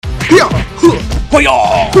Hey,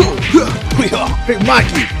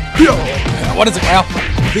 Mikey. What is it, Ralph?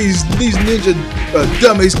 These ninja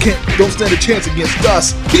dummies don't stand a chance against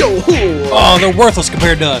us. Oh, they're worthless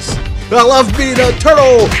compared to us. I love being a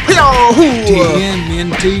turtle.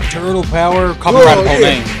 TMNT Turtle Power. Copyrighted whole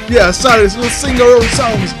name. Yeah, sorry, let's sing our own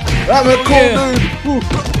songs. I'm a cool dude.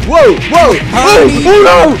 Whoa.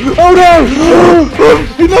 Oh no.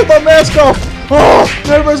 He knocked my mask off. Oh,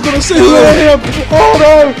 everybody's gonna see who I am. Oh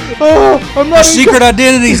no. I'm not. Your secret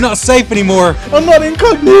identity is not safe anymore. I'm not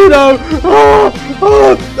incognito.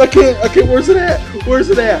 I can't. Where's it at?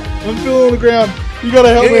 I'm feeling on the ground. You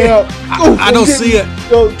gotta help me out. I don't see it.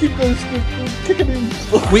 Keep kicking him.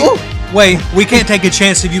 Wait, we can't take a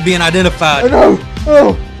chance of you being identified. I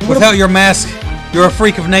know. Without your mask, you're a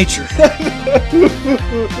freak of nature. I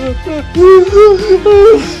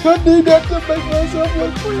need that to make myself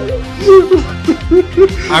look pretty.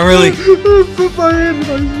 Put my hand in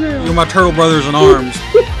my shell. You're my turtle brothers in arms.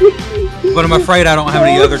 But I'm afraid I don't have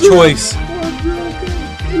any other choice.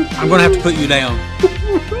 I'm gonna have to put you down.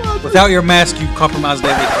 Without your mask, you compromised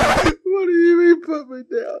everything. What do you mean, put me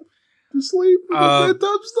down? To sleep with a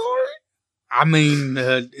bedtime story? I mean,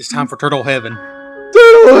 it's time for Turtle Heaven.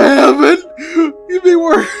 Turtle Heaven? You mean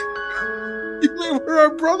where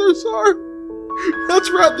our brothers are?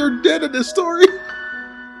 That's right, they're dead in this story.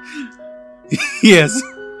 Yes,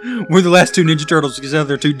 we're the last two Ninja Turtles because the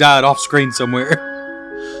other two died off screen somewhere.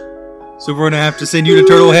 So we're gonna have to send you to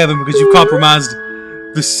Turtle Heaven because you compromised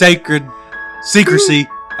the sacred secrecy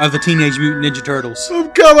of the Teenage Mutant Ninja Turtles. I'm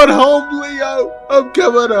coming home, Leo. I'm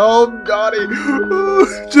coming home, Donnie.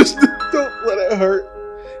 Just don't let it hurt.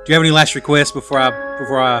 Do you have any last requests before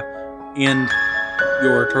I end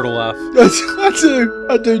your turtle life?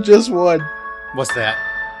 I do just one. What's that?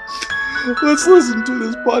 Let's listen to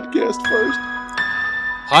this podcast first.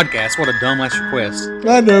 Podcast? What a dumb last request.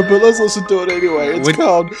 I know, but let's listen to it anyway. It's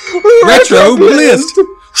called Retro Bliss.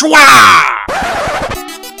 Schwa!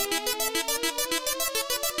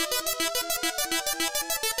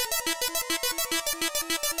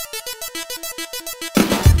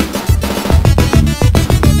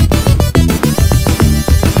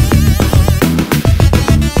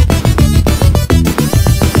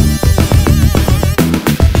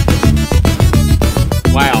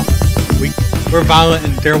 We're violent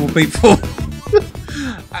and terrible people.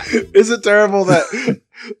 Is it terrible that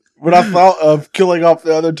when I thought of killing off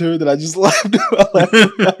the other two that I just laughed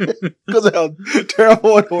because of how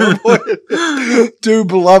terrible and horrible two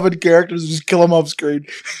beloved characters just kill them off screen.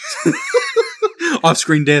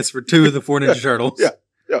 Off-screen deaths for two of the four Ninja Turtles.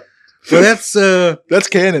 Yeah. So that's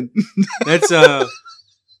canon. That's a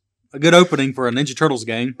good opening for a Ninja Turtles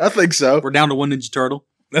game. I think so. We're down to one Ninja Turtle.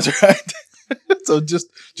 That's right. So just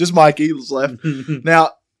Mikey was left. Now,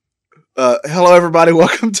 hello everybody.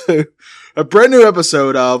 Welcome to a brand new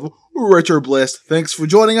episode of Retro Bliss. Thanks for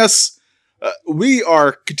joining us. We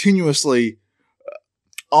are continuously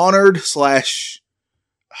honored /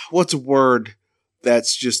 what's a word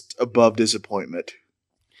that's just above disappointment?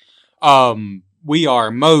 We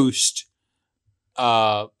are most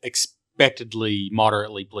expectedly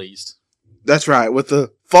moderately pleased. That's right, with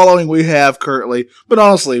the following we have currently. But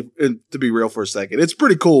honestly, to be real for a second, it's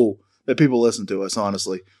pretty cool that people listen to us,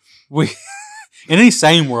 honestly. In any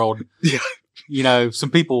sane world, yeah. Some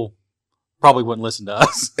people probably wouldn't listen to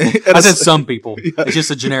us. I said some people. Yeah. It's just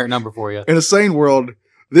a generic number for you. In a sane world,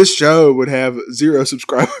 this show would have 0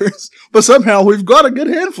 subscribers, but somehow we've got a good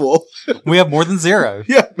handful. We have more than 0.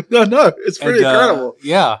 Yeah, no, it's pretty incredible.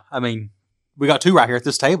 Yeah, I mean, we got 2 right here at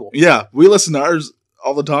this table. Yeah, we listen to ours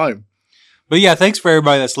all the time. But yeah, thanks for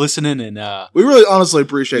everybody that's listening, and we really honestly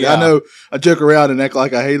appreciate it. I know I joke around and act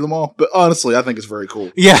like I hate them all, but honestly, I think it's very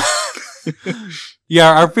cool. Yeah.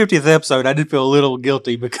 Yeah, our 50th episode, I did feel a little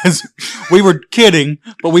guilty because we were kidding,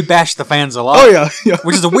 but we bashed the fans a lot. Oh, yeah.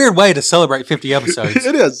 Which is a weird way to celebrate 50 episodes.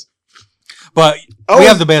 It is. But we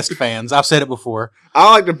have the best fans. I've said it before.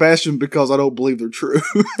 I like to bash them because I don't believe they're true.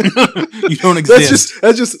 You don't exist.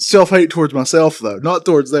 That's just self-hate towards myself, though, not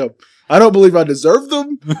towards them. I don't believe I deserve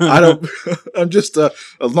them. I'm just a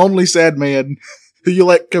lonely, sad man who you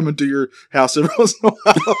let come into your house every once in a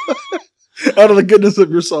while. Out of the goodness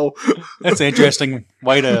of your soul. That's an interesting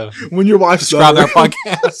way to when your wife's describe our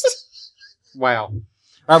podcast. Wow. All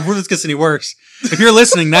right, before this gets any worse, if you're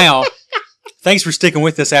listening now, thanks for sticking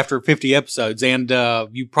with us after 50 episodes. And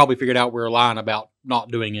you probably figured out we're lying about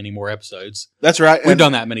not doing any more episodes. That's right. We've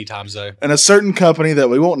done that many times, though. And a certain company that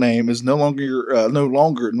we won't name is no longer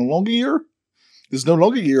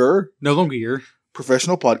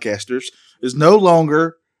Professional Podcasters is no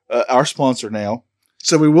longer our sponsor now.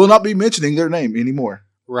 So we will not be mentioning their name anymore.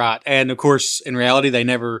 Right. And of course, in reality, they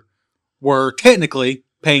never were technically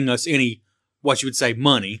paying us any, what you would say,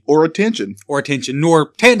 money or attention.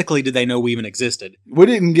 Nor technically did they know we even existed. We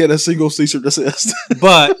didn't get a single cease or desist.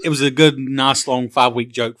 But it was a good, nice, long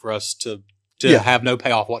 5-week joke for us to have no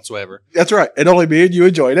payoff whatsoever. That's right. And only me and you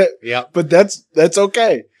enjoyed it. Yeah. But that's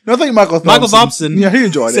okay. No, I think Michael Thompson yeah, he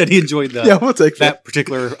enjoyed said it. he enjoyed we'll take that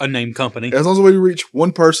particular unnamed company. As long as we reach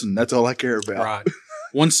one person, that's all I care about. Right.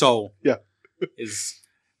 One soul. Yeah.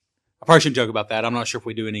 I probably shouldn't joke about that. I'm not sure if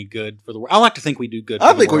we do any good for the world. I like to think we do good for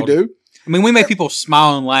I the think world. we do. I mean, we make people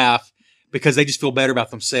smile and laugh because they just feel better about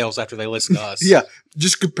themselves after they listen to us. Yeah.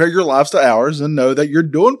 Just compare your lives to ours and know that you're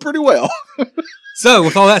doing pretty well. So,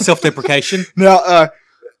 with all that self-deprecation. Now,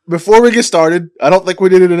 before we get started, I don't think we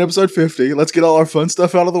did it in episode 50. Let's get all our fun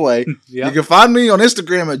stuff out of the way. Yeah. You can find me on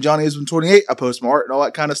Instagram at JohnnyIsman28. I post my art and all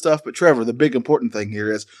that kind of stuff. But Trevor, the big important thing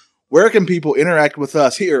here is, where can people interact with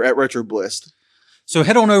us here at Retro Blist? So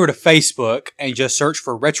head on over to Facebook and just search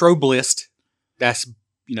for Retro Blist. That's,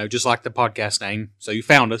 just like the podcast name. So you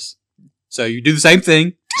found us. So you do the same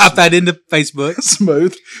thing. Type that into Facebook.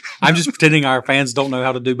 Smooth. I'm just pretending our fans don't know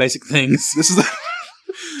how to do basic things. This is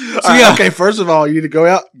okay, first of all, you need to go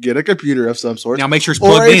out, get a computer of some sort. Now make sure it's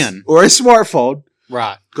plugged in. Or a smartphone.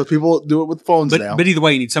 Right. Because people do it with phones now. But either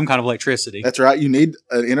way, you need some kind of electricity. That's right. You need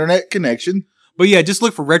an internet connection. But yeah, just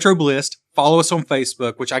look for Retro Blist. Follow us on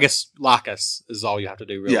Facebook, which I guess like us is all you have to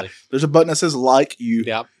do, really. Yeah. There's a button that says like. You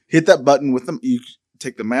Yep. hit that button with them. You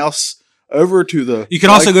take the mouse over to the... You can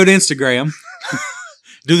also go to Instagram.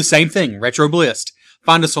 Do the same thing. Retro Blist.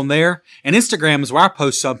 Find us on there. And Instagram is where I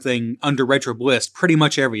post something under Retro Blist pretty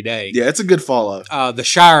much every day. Yeah, it's a good follow. The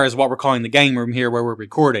Shire is what we're calling the game room here where we're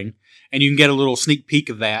recording. And you can get a little sneak peek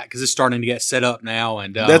of that because it's starting to get set up now.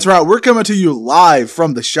 And that's right. We're coming to you live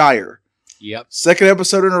from the Shire. Yep. Second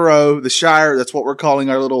episode in a row, the Shire. That's what we're calling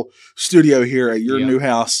our little studio here at your new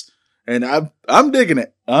house. And I'm digging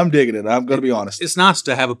it. I'm going to be honest. It's nice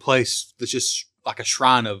to have a place that's just like a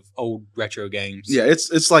shrine of old retro games. Yeah,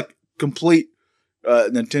 it's like complete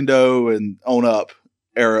Nintendo and own up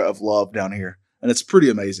era of love down here. And it's pretty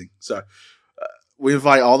amazing. So we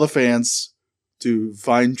invite all the fans to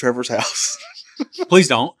find Trevor's house. Please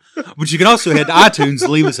don't. But you can also head to iTunes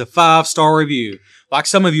and leave us a 5-star review, like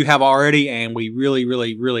some of you have already, and we really,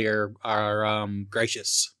 really, really are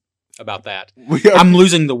gracious about that. I'm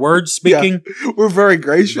losing the words speaking. Yeah, we're very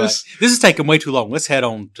gracious. This is taking way too long. Let's head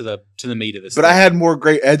on to the meat of this. But I had more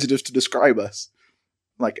great adjectives to describe us.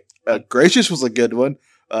 Like gracious was a good one.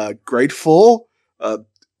 Grateful,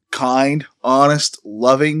 kind, honest,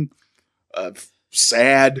 loving,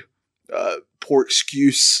 sad, poor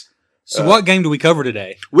excuse. So what game do we cover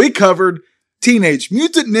today? We covered Teenage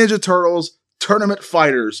Mutant Ninja Turtles Tournament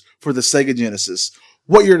Fighters for the Sega Genesis.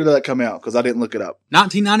 What year did that come out? Because I didn't look it up.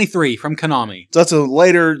 1993 from Konami. So that's a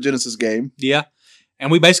later Genesis game. Yeah.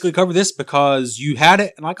 And we basically cover this because you had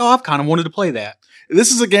it and like, I've kind of wanted to play that.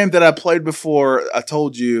 This is a game that I played before. I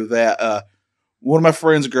told you that one of my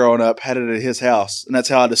friends growing up had it at his house, and that's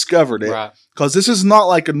how I discovered it. Right. Because this is not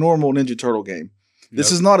like a normal Ninja Turtle game.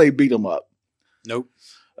 This is not a beat 'em up. Nope.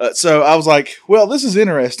 So I was like, well, this is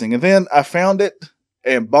interesting. And then I found it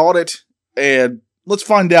and bought it, and let's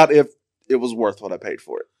find out if it was worth what I paid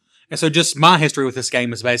for it. And so just my history with this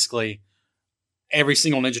game is basically every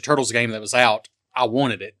single Ninja Turtles game that was out, I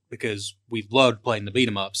wanted it because we loved playing the beat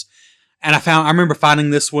 'em ups. And I remember finding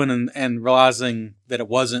this one and realizing that it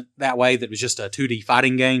wasn't that way, that it was just a 2D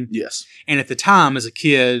fighting game. Yes. And at the time, as a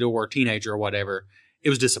kid or a teenager or whatever, it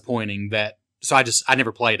was disappointing so I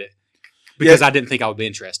never played it. Because I didn't think I would be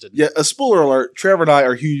interested. Yeah, a spoiler alert, Trevor and I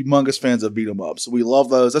are humongous fans of beat 'em ups. We love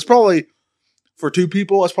those. That's probably, for two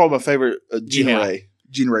people, that's probably my favorite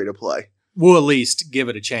genre to play. We'll at least give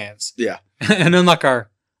it a chance. Yeah. And unlike our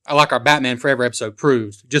Batman Forever episode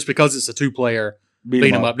proved, just because it's a 2-player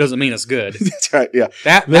beat 'em up doesn't mean it's good. That's right, yeah.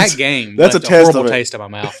 That game that's left a test horrible of it. taste in my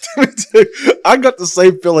mouth. I got the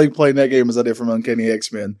same feeling playing that game as I did from Uncanny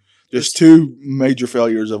X-Men. Just two major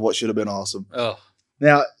failures of what should have been awesome. Oh.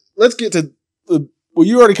 Now, let's get to well,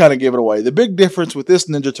 you already kind of gave it away. The big difference with this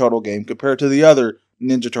Ninja Turtle game compared to the other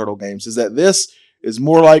Ninja Turtle games is that this is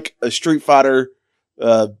more like a Street Fighter.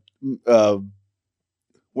 What are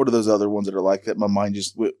those other ones that are like that? My mind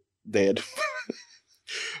just went dead.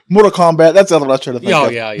 Mortal Kombat. That's the other one I was trying to think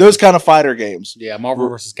of. Yeah. Those kind of fighter games. Yeah, Marvel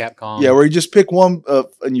vs. Capcom. Yeah, where you just pick one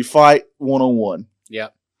and you fight one-on-one. Yeah.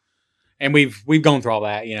 And we've gone through all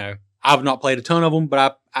that, I've not played a ton of them,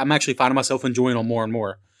 but I'm actually finding myself enjoying them more and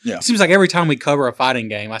more. Yeah. It seems like every time we cover a fighting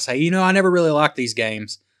game, I say, I never really liked these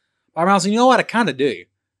games. But I'm realizing, I kind of do.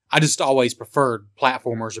 I just always preferred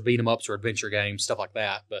platformers or beat 'em ups or adventure games, stuff like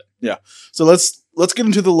that. But yeah. So let's get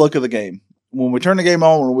into the look of the game. When we turn the game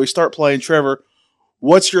on, when we start playing, Trevor,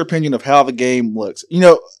 what's your opinion of how the game looks? You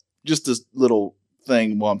know, just this little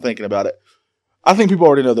thing while I'm thinking about it. I think people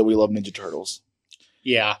already know that we love Ninja Turtles.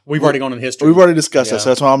 Yeah, we've already gone in history. We've already discussed this, so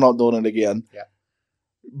that's why I'm not doing it again. Yeah.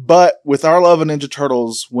 But with our love of Ninja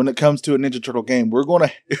Turtles, when it comes to a Ninja Turtle game, we're going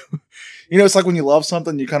to, you know, it's like when you love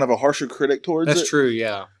something, you're kind of a harsher critic towards it. That's true,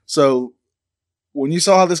 yeah. So when you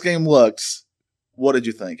saw how this game looked, what did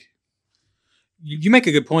you think? You make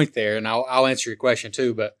a good point there, and I'll answer your question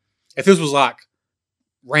too. But if this was like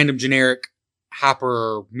random generic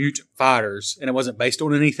hyper mutant fighters and it wasn't based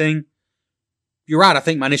on anything, you're right. I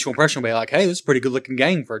think my initial impression would be like, hey, this is a pretty good looking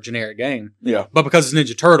game for a generic game. Yeah. But because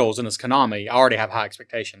it's Ninja Turtles and it's Konami, I already have high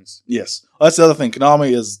expectations. Yes. That's the other thing.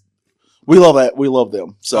 Konami is, we love that. We love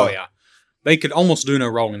them. So. Oh, yeah. They could almost do no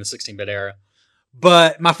wrong in the 16-bit era.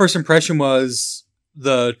 But my first impression was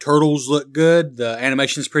the turtles look good. The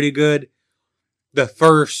animation's pretty good. My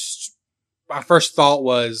first thought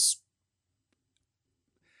was,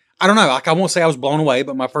 I don't know. Like, I won't say I was blown away,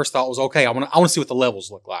 but my first thought was, okay, I want to see what the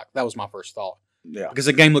levels look like. That was my first thought. Yeah. Because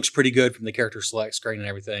the game looks pretty good from the character select screen and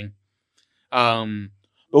everything. But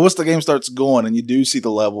once the game starts going and you do see the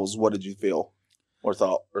levels, what did you feel or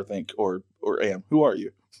thought or think or am? Who are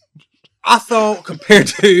you? I thought compared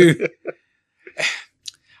to,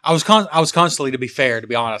 I was constantly, to be fair, to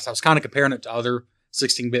be honest, I was kind of comparing it to other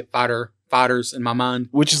 16-bit fighters in my mind.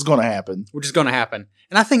 Which is going to happen.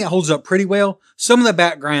 And I think it holds up pretty well. Some of the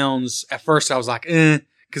backgrounds, at first I was like,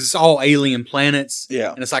 because it's all alien planets.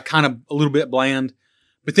 Yeah. And it's like kind of a little bit bland.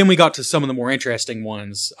 But then we got to some of the more interesting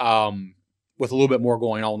ones with a little bit more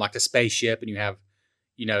going on, like the spaceship, and you have,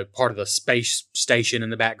 you know, part of the space station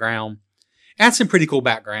in the background. It had some pretty cool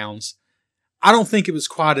backgrounds. I don't think it was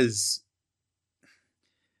quite as,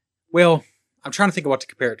 well, I'm trying to think of what to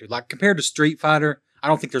compare it to. Like, compared to Street Fighter, I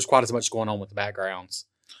don't think there's quite as much going on with the backgrounds.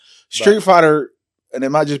 Street Fighter, and it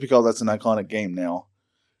might just because that's an iconic game now,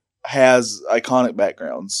 has iconic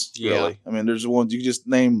backgrounds. Yeah. Really, I mean, there's ones you can just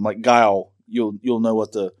name like Guile. You'll know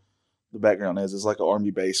what the background is. It's like an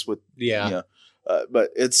army base with Yeah. You know,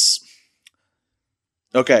 but it's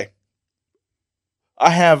okay. I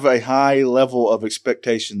have a high level of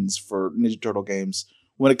expectations for Ninja Turtle games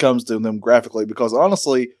when it comes to them graphically because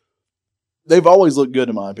honestly, they've always looked good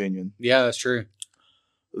in my opinion. Yeah, that's true.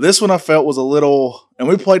 This one I felt was a little, and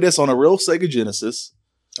we played this on a real Sega Genesis.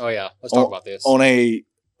 Oh yeah, let's talk about this. On a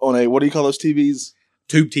what do you call those TVs?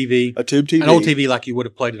 Tube TV. A tube TV. An old TV like you would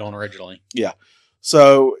have played it on originally. Yeah.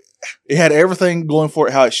 So it had everything going for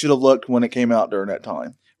it how it should have looked when it came out during that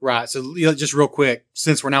time. Right. So just real quick,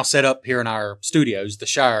 since we're now set up here in our studios, the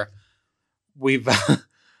Shire, we've,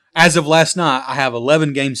 as of last night, I have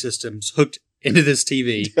 11 game systems hooked into this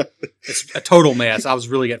TV. It's a total mess. I was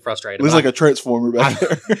really getting frustrated. It looks like a transformer back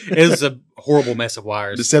there. It is a horrible mess of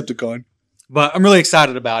wires. Decepticon. But I'm really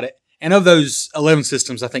excited about it. And of those 11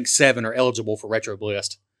 systems, I think 7 are eligible for Retro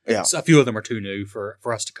Bliss. Yeah. So a few of them are too new for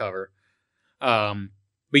us to cover.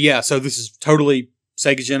 But yeah, so this is totally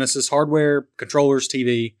Sega Genesis hardware, controllers,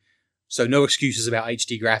 TV. So no excuses about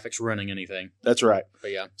HD graphics running anything. That's right.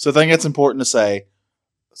 But yeah. So I think it's important to say,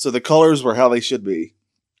 so the colors were how they should be.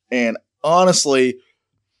 And honestly,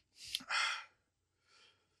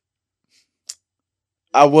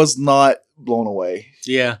 I was not blown away.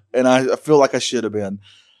 Yeah. And I feel like I should have been.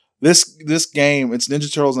 This game, it's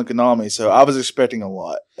Ninja Turtles and Konami, so I was expecting a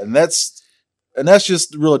lot. And that's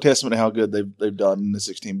just really a testament to how good they've done in the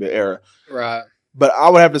 16-bit era. Right. But I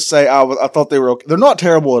would have to say I thought they were okay. They're not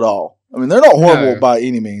terrible at all. I mean, they're not horrible by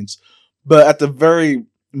any means. But at the very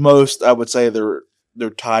most, I would say they're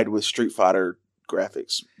tied with Street Fighter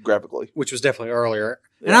graphically. Which was definitely earlier.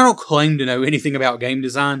 Yeah. And I don't claim to know anything about game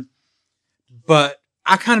design, but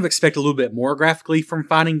I kind of expect a little bit more graphically from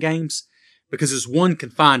fighting games because it's one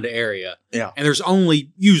confined area. Yeah. And there's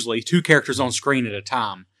only usually 2 characters on screen at a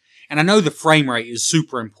time. And I know the frame rate is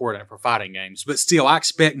super important for fighting games, but still I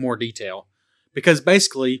expect more detail because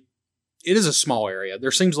basically it is a small area.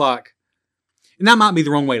 There seems like, and that might be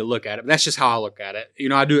the wrong way to look at it, but that's just how I look at it. You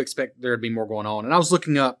know, I do expect there to be more going on. And I was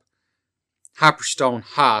looking up Hyperstone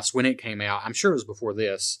Heist when it came out. I'm sure it was before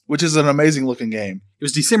this. Which is an amazing looking game. It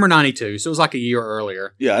was December 92, so it was like a year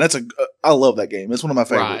earlier. Yeah, and I love that game. It's one of my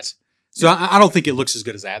favorites. Right. So I don't think it looks as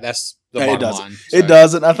good as that. That's the bottom line. So. It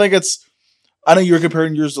doesn't. I think I know you were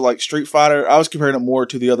comparing yours to like Street Fighter. I was comparing it more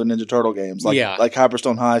to the other Ninja Turtle games, like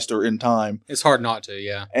Hyperstone Heist or In Time. It's hard not to,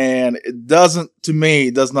 yeah. And it doesn't, to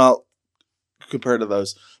me, does not compare to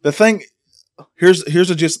those. The thing, here's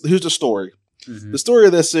the story. Mm-hmm. The story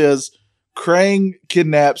of this is Krang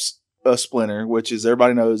kidnaps Splinter, which is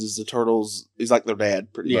everybody knows is the Turtles. He's like their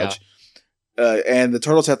dad, pretty much. And the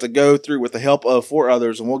Turtles have to go through with the help of 4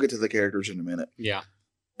 others, and we'll get to the characters in a minute. Yeah.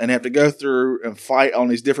 and have to go through and fight on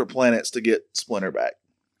these different planets to get Splinter back.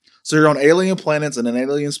 So you're on alien planets and an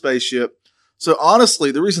alien spaceship. So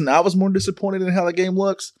honestly, the reason I was more disappointed in how the game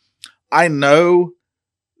looks, I know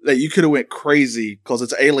that you could have went crazy because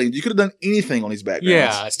it's aliens. You could have done anything on these backgrounds.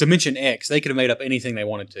 Yeah, it's Dimension X. They could have made up anything they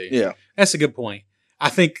wanted to. Yeah. That's a good point. I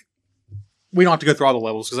think we don't have to go through all the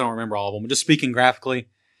levels because I don't remember all of them. But just speaking graphically,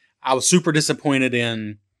 I was super disappointed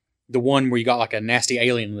in the one where you got like a nasty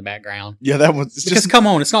alien in the background. Yeah, that one's Because come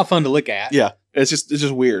on, it's not fun to look at. Yeah, it's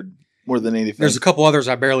just weird more than anything. There's a couple others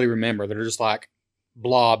I barely remember that are just like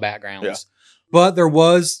blah backgrounds. Yeah. But there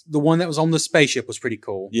was the one that was on the spaceship was pretty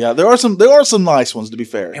cool. Yeah, there are some nice ones, to be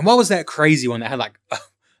fair. And what was that crazy one that had like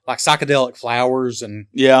psychedelic flowers and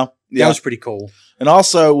Yeah. that was pretty cool. And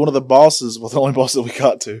also one of the bosses, well, the only boss that we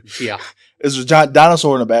got to, Yeah. is a giant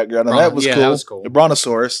dinosaur in the background, and that was cool. That was cool. The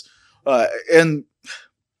Brontosaurus. But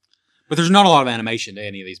there's not a lot of animation to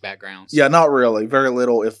any of these backgrounds. Yeah, not really. Very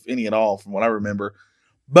little, if any at all, from what I remember.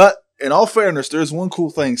 But in all fairness, there's one cool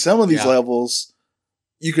thing. Some of these levels,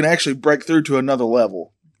 you can actually break through to another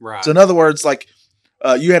level. Right. So in other words, like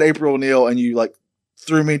you had April O'Neil and you like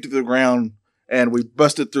threw me to the ground and we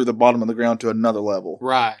busted through the bottom of the ground to another level.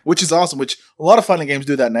 Right. Which is awesome, which a lot of fighting games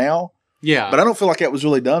do that now. Yeah. But I don't feel like that was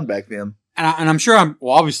really done back then. And I'm sure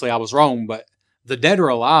obviously I was wrong, but the Dead or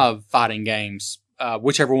Alive fighting games,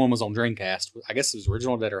 whichever one was on Dreamcast, I guess it was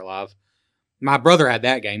original Dead or Alive. My brother had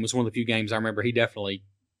that game. It was one of the few games I remember he definitely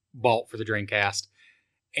bought for the Dreamcast.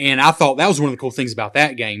 And I thought that was one of the cool things about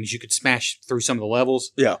that game is you could smash through some of the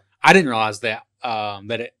levels. Yeah. I didn't realize that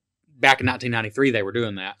back in 1993 they were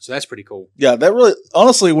doing that. So that's pretty cool. Yeah, that really,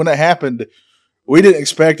 honestly, when it happened, we didn't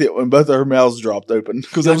expect it when both our mouths dropped open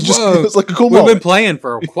because it was just, it was like a cool We've moment. been playing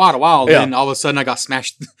for quite a while. Yeah. Then all of a sudden I got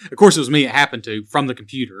smashed. Of course, it was me it happened to from the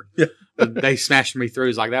computer. Yeah. They smashed me through.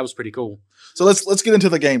 It's like, that was pretty cool. So let's get into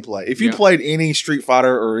the gameplay. If you played any Street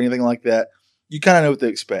Fighter or anything like that, you kind of know what to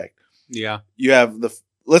expect. Yeah. You have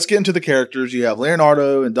let's get into the characters. You have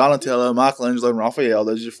Leonardo and Donatello, Michelangelo, and Raphael.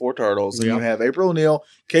 Those are your four turtles. And you have April O'Neil,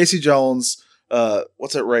 Casey Jones.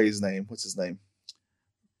 What's that Ray's name? What's his name?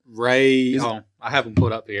 Ray. I have them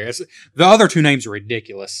put up here. The other two names are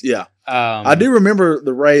ridiculous. Yeah. I do remember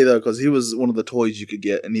the Ray, though, because he was one of the toys you could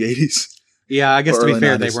get in the 80s. Yeah, I guess to be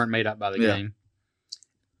fair, 90s. they weren't made up by the game.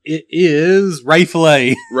 It is Ray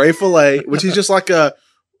Fillet. Ray Fillet, which is just like a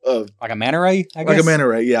manta ray, I guess? Like a manta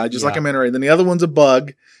ray, yeah, just like a manta ray. Then the other one's a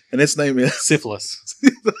bug, and its name is Syphilis.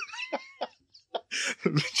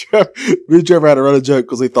 Me and Trevor had to run a joke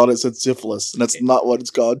because he thought it said syphilis, and that's not what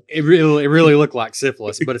it's called. It really looked like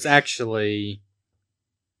syphilis, but it's actually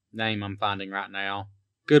name I'm finding right now.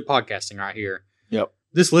 Good podcasting right here. Yep.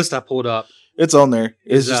 This list I pulled up. It's on there.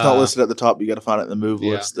 It's just not listed at the top. You got to find it in the move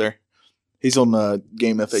list there. He's on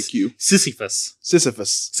Game FAQ. Sisyphus. I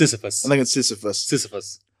think it's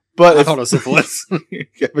Sisyphus. But I thought it was syphilis.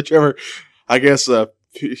 Yeah, but Trevor, I guess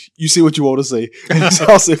you see what you want to see. It's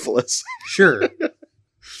all syphilis. Sure.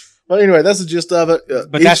 Well, anyway, that's the gist of it.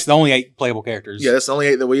 But that's the only 8 playable characters. Yeah, that's the only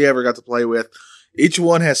 8 that we ever got to play with. Each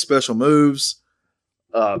one has special moves.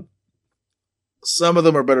 Some of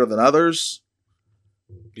them are better than others.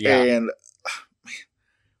 Yeah. And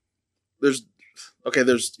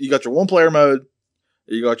you got your 1-player mode,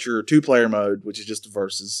 you got your 2-player mode, which is just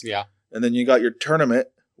versus. Yeah. And then you got your tournament,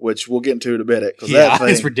 which we'll get into in a bit because that thing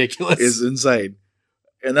is ridiculous. Is insane.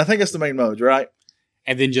 And I think that's the main modes, right?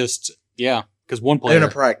 And then just because 1 player. And a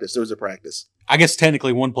practice. There was a practice. I guess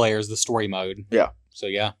technically 1 player is the story mode. Yeah. So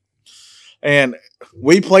yeah. And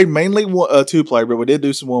we played mainly 2-player, but we did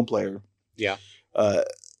do some 1-player. Yeah.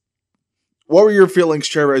 What were your feelings,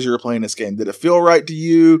 Trevor, as you were playing this game? Did it feel right to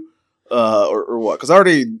you, or what? Because I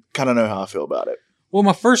already kind of know how I feel about it. Well,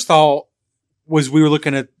 my first thought was we were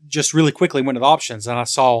looking at just really quickly went to the options, and I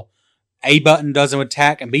saw A button doesn't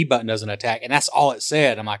attack and B button doesn't attack, and that's all it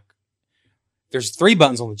said. I'm like, there's 3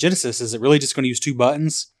 buttons on the Genesis. Is it really just going to use 2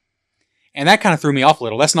 buttons? And that kind of threw me off a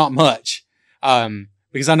little. That's not much.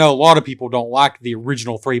 Because I know a lot of people don't like the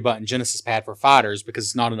original 3-button Genesis pad for fighters because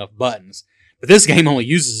it's not enough buttons. But this game only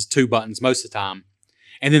uses 2 buttons most of the time.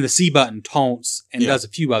 And then the C button taunts and does a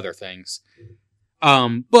few other things.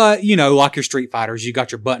 But, like your Street Fighters, you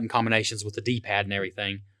got your button combinations with the D-pad and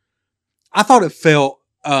everything. I thought it felt,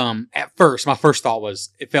 at first, my first thought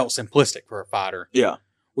was it felt simplistic for a fighter. Yeah.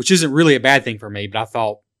 Which isn't really a bad thing for me, but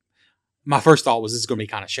my first thought was this is going to be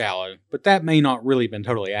kind of shallow. But that may not really have been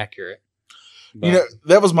totally accurate. But,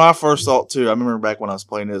 that was my first thought too. I remember back when I was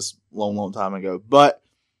playing this long time ago. But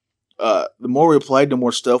the more we played, the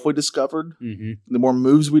more stuff we discovered. Mm-hmm. The more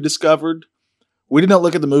moves we discovered. We did not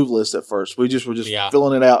look at the move list at first. We just were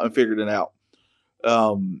filling it out and figuring it out.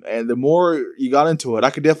 And the more you got into it,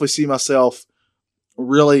 I could definitely see myself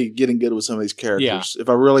really getting good with some of these characters. If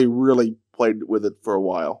I really, really played with it for a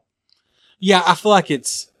while. Yeah, I feel like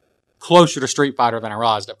it's closer to Street Fighter than I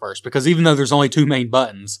realized at first, because even though there's only 2 main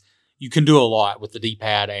buttons, you can do a lot with the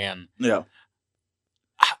D-pad, and Yeah.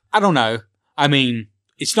 I don't know. I mean,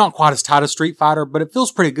 it's not quite as tight as Street Fighter, but it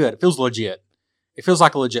feels pretty good. It feels legit. It feels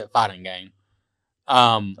like a legit fighting game.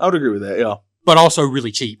 I would agree with that, yeah. But also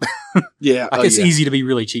really cheap. Yeah. Like it's easy to be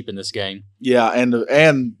really cheap in this game. Yeah, and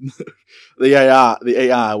the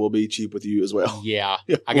AI will be cheap with you as well. Yeah.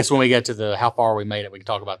 I guess when we get to the how far we made it, we can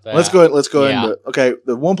talk about that. Let's go into okay,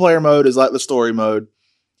 the 1-player mode is like the story mode.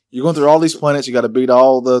 You're going through all these planets, you got to beat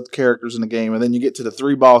all the characters in the game, and then you get to the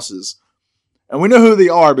 3 bosses. And we know who they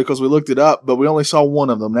are because we looked it up, but we only saw one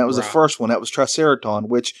of them. That was the first one. That was Triceraton,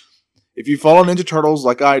 which, if you follow Ninja Turtles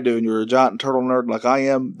like I do, and you're a giant turtle nerd like I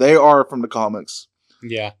am, they are from the comics.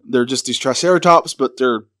 Yeah. They're just these Triceratops, but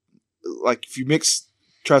they're like if you mix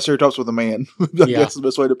Triceratops with a man. I guess the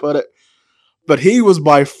best way to put it. But he was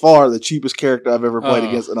by far the cheapest character I've ever played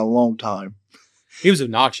against in a long time. He was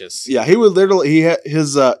obnoxious. Yeah, he would literally, he had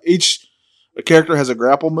his, each character has a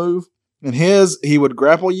grapple move, and he would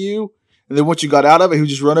grapple you, and then once you got out of it, he would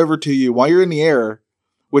just run over to you while you're in the air,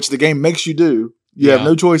 which the game makes you do. You have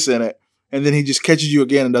no choice in it. And then he just catches you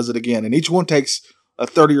again and does it again. And each one takes a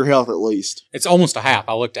third of your health at least. It's almost a half.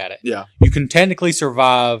 I looked at it. Yeah. You can technically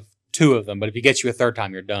survive 2 of them, but if he gets you a third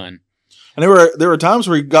time, you're done. And there were times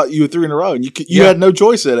where he got you 3 in a row, and you had no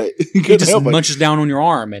choice in it. He just munches down on your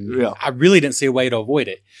arm, and I really didn't see a way to avoid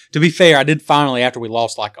it. To be fair, I did finally, after we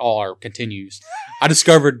lost like all our continues, I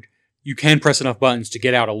discovered you can press enough buttons to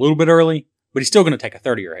get out a little bit early, but he's still going to take a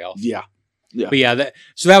third of your health. Yeah. Yeah. But yeah,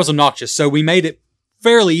 so that was obnoxious. So we made it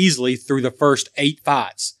fairly easily through the first 8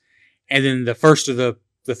 fights. And then the first of the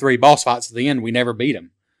 3 boss fights at the end, we never beat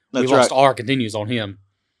him. We lost all our continues on him.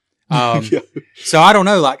 So I don't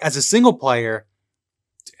know, like as a single player,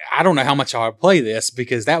 I don't know how much I would play this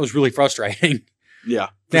because that was really frustrating. Yeah.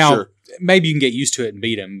 Now, maybe you can get used to it and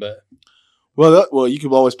beat him, but. Well, you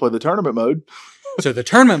could always play the tournament mode. So the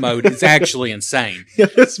tournament mode is actually insane. Yeah,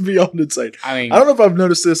 it's beyond insane. I mean, I don't know if I've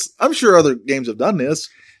noticed this. I'm sure other games have done this.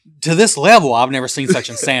 To this level, I've never seen such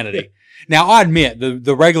insanity. Now, I admit,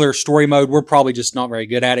 the regular story mode, we're probably just not very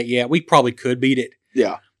good at it yet. We probably could beat it.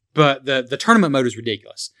 Yeah. But the tournament mode is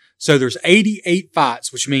ridiculous. So there's 88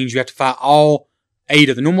 fights, which means you have to fight all 8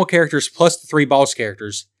 of the normal characters plus the 3 boss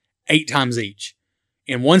characters 8 times each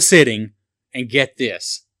in one sitting. And get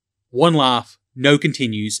this, 1 life, no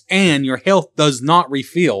continues, and your health does not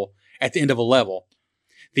refill at the end of a level.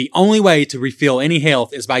 The only way to refill any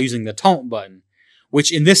health is by using the taunt button,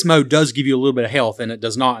 which in this mode does give you a little bit of health, and it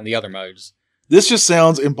does not in the other modes. This just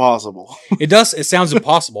sounds impossible. It does. It sounds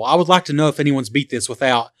impossible. I would like to know if anyone's beat this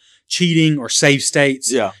without cheating or save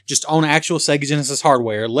states. Yeah. Just on actual Sega Genesis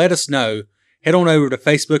hardware. Let us know. Head on over to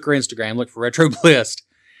Facebook or Instagram. Look for Retro Bliss.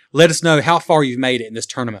 Let us know how far you've made it in this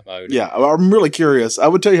tournament mode. Yeah, I'm really curious. I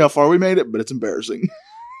would tell you how far we made it, but it's embarrassing.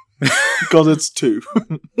 Because it's 2.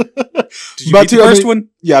 Did you beat the first one?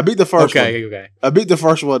 Yeah, I beat the first one. Okay. I beat the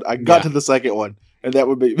first one. I got to the second one, and that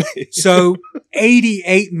would beat me. So,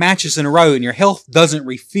 88 matches in a row, and your health doesn't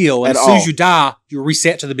refill. And as soon as you die, you're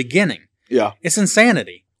reset to the beginning. Yeah. It's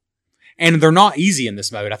insanity. And they're not easy in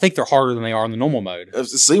this mode. I think they're harder than they are in the normal mode. It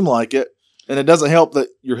seemed like it. And it doesn't help that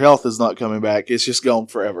your health is not coming back. It's just gone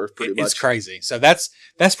forever, pretty much. It's crazy. So that's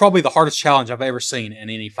probably the hardest challenge I've ever seen in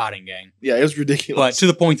any fighting game. Yeah, it was ridiculous. But to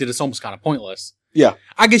the point that it's almost kind of pointless. Yeah.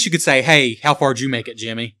 I guess you could say, hey, how far did you make it,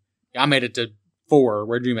 Jimmy? I made it to 4.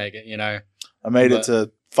 Where'd you make it, I made it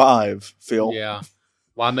to 5, Phil. Yeah.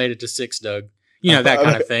 Well, I made it to 6, Doug. You know, that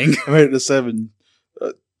kind of thing. I made it to 7.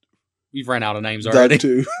 We've run out of names already.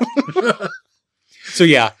 Doug 2. So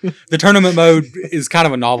yeah, the tournament mode is kind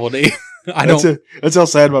of a novelty. That's how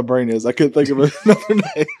sad my brain is. I couldn't think of another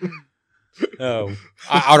name. Oh,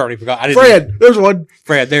 I already forgot. Fred, there's one.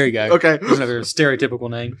 Fred, there you go. Okay. There's another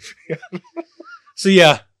stereotypical name. So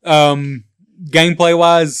yeah, gameplay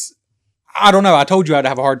wise, I don't know. I told you I'd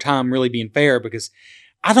have a hard time really being fair because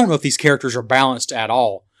I don't know if these characters are balanced at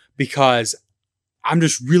all because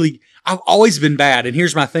I've always been bad. And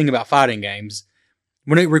here's my thing about fighting games.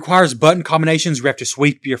 When it requires button combinations, you have to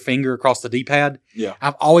sweep your finger across the D-pad. Yeah.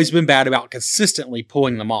 I've always been bad about consistently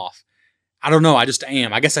pulling them off. I don't know. I just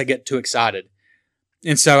am. I guess I get too excited.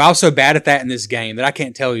 And so I was so bad at that in this game that I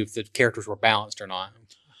can't tell you if the characters were balanced or not.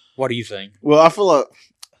 What do you think? Well, I feel like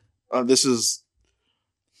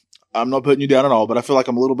I'm not putting you down at all, but I feel like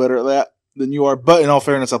I'm a little better at that than you are. But in all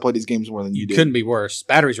fairness, I play these games more than you do. Couldn't be worse.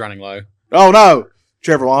 Battery's running low. Oh, no.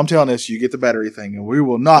 Trevor, while I'm telling this, you get the battery thing, and we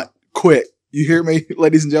will not quit. You hear me,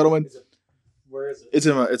 ladies and gentlemen? Where is it? It's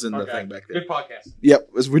in the thing back there. Good podcast. Yep,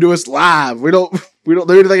 we do this live. We don't. We don't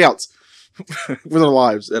do anything else with our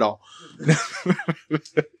lives at all.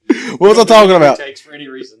 What was I talking about? Takes for any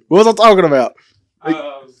reason. What was I talking about?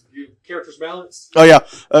 Your character's balanced. Oh, yeah.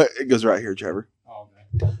 It goes right here, Trevor. Oh,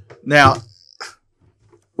 okay. Now,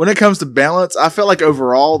 when it comes to balance, I felt like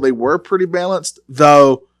overall they were pretty balanced,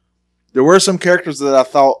 though there were some characters that I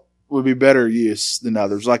thought would be better use than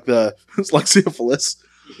others, like Syphilis.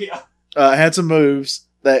 Yeah. Had some moves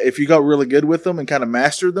that if you got really good with them and kind of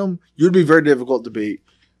mastered them, you'd be very difficult to beat.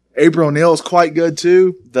 April O'Neil is quite good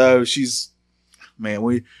too, though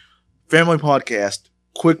family podcast,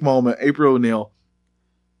 quick moment, April O'Neil.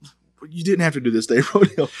 You didn't have to do this to April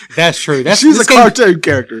O'Neil. That's true. She's a cartoon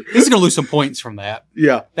character. He's going to lose some points from that.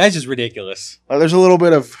 Yeah. That's just ridiculous. There's a little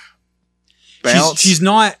bit of balance. She's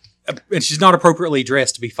not appropriately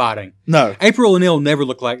dressed to be fighting. No. April O'Neil never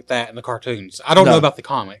looked like that in the cartoons. I don't know about the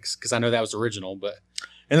comics because I know that was original, but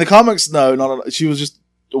in the comics, no, she was just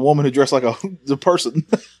a woman who dressed like the person.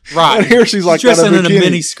 Right. And here she's like dressed in a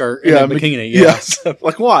mini skirt and a bikini. Yeah.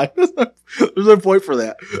 Like why? There's no point for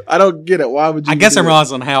that. I don't get it. Why would you? I guess I'm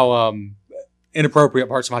realizing how inappropriate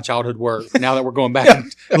parts of my childhood were now that we're going back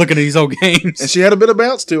and looking at these old games. And she had a bit of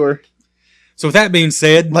bounce to her. So with that being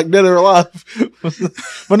said, like Dead or Alive,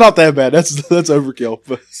 but not that bad. That's overkill.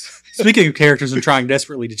 But speaking of characters and trying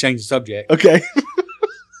desperately to change the subject, okay.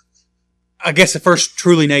 I guess the first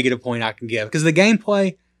truly negative point I can give, because the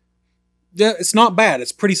gameplay, it's not bad.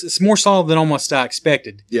 It's more solid than almost I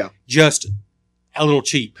expected. Yeah. Just a little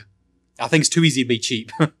cheap. I think it's too easy to be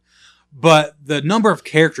cheap. But the number of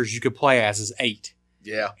characters you could play as is 8.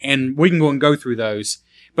 Yeah. And we can go through those.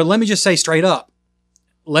 But let me just say straight up,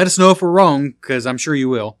 let us know if we're wrong, because I'm sure you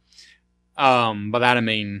will. By that I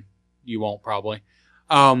mean you won't probably.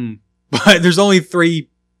 But there's only 3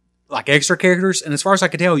 extra characters, and as far as I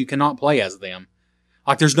can tell, you cannot play as them.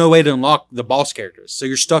 There's no way to unlock the boss characters, so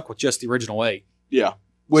you're stuck with just the original 8. Yeah,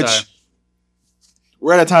 which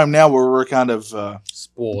we're at a time now where we're kind of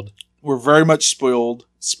spoiled. We're very much spoiled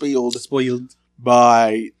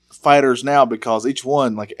by fighters now because each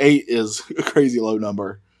one, 8 is a crazy low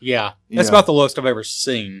number. Yeah, that's about the lowest I've ever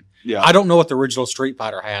seen. Yeah, I don't know what the original Street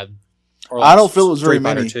Fighter had. I don't feel it was very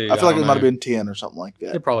many. 2. I feel like it might have been 10 or something like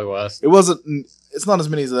that. It probably was. It wasn't. It's not as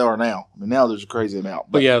many as there are now. I mean, now there's a crazy amount.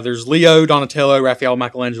 But yeah, there's Leo, Donatello, Raphael,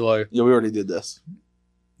 Michelangelo. Yeah, we already did this.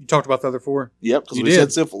 You talked about the other 4? Yep, because we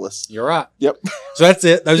said Syphilis. You're right. Yep. So that's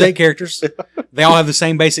it. Those 8 characters. They all have the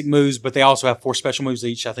same basic moves, but they also have 4 special moves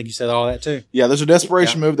each. I think you said all that too. Yeah, there's a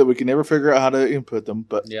desperation move that we can never figure out how to input them,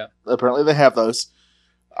 but apparently they have those.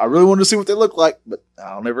 I really wanted to see what they look like, but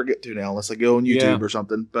I'll never get to now unless I go on YouTube or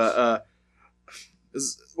something. But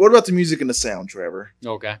what about the music and the sound, Trevor?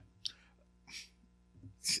 Okay.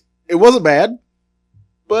 It wasn't bad,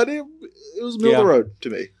 but it was middle of the road to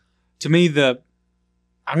me. To me,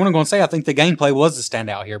 I'm going to go and say I think the gameplay was the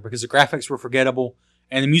standout here because the graphics were forgettable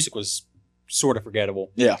and the music was sort of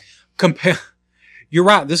forgettable. Yeah. You're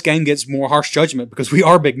right. This game gets more harsh judgment because we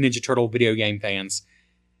are big Ninja Turtle video game fans.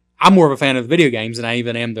 I'm more of a fan of the video games than I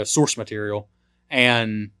even am the source material.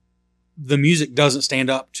 And the music doesn't stand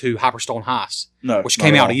up to Hyperstone Heist, which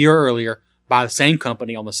came out a year earlier by the same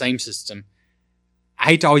company on the same system. I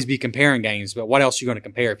hate to always be comparing games, but what else are you going to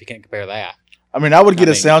compare if you can't compare that? I mean, I would get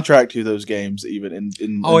a soundtrack to those games even and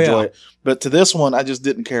enjoy it. But to this one, I just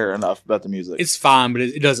didn't care enough about the music. It's fine, but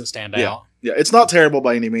it doesn't stand out. Yeah, it's not terrible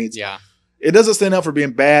by any means. Yeah. It doesn't stand out for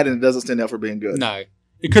being bad, and it doesn't stand out for being good. No.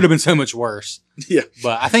 It could have been so much worse. Yeah.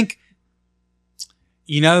 But I think,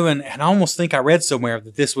 and I almost think I read somewhere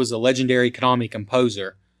that this was a legendary Konami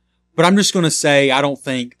composer. But I'm just going to say I don't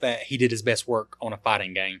think that he did his best work on a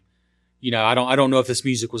fighting game. I don't know if this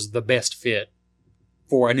music was the best fit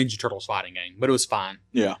for a Ninja Turtles fighting game, but it was fine.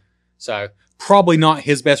 Yeah. So probably not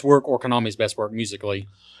his best work or Konami's best work musically,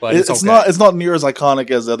 but it's okay. It's not near as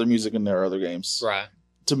iconic as the other music in their other games. Right.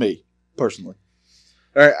 To me, personally.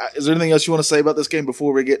 All right. Is there anything else you want to say about this game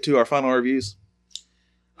before we get to our final reviews?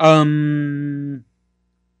 I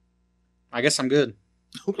guess I'm good.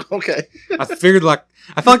 Okay. I feel like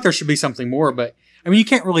there should be something more, but I mean, you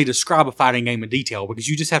can't really describe a fighting game in detail because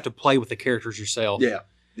you just have to play with the characters yourself. Yeah.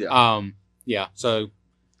 Yeah. Yeah. So,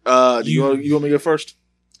 you want me to go first?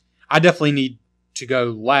 I definitely need to go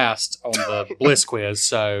last on the Bliss quiz.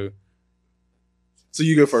 So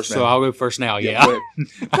you go first now. So I'll go first now. Yeah.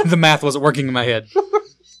 The math wasn't working in my head.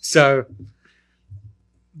 So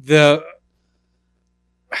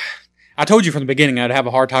I told you from the beginning I'd have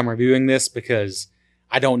a hard time reviewing this because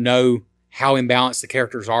I don't know how imbalanced the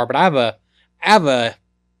characters are, but I have a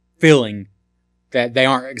feeling that they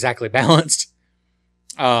aren't exactly balanced.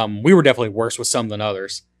 We were definitely worse with some than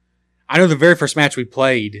others. I know the very first match we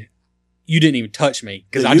played, you didn't even touch me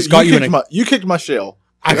because Yeah, I just got you in a you kicked my shell.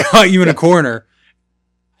 I got you in a corner,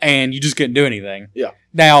 and you just couldn't do anything. Yeah.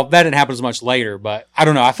 Now that didn't happen as much later, but I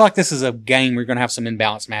don't know. I feel like this is a game where you're gonna have some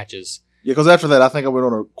imbalanced matches. Yeah, because after that, I think I went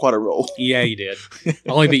on quite a roll. Yeah, you did. I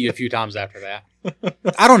only beat you a few times after that.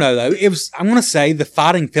 I don't know though. It was. I'm gonna say the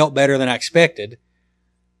fighting felt better than I expected,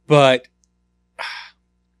 but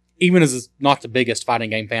even as not the biggest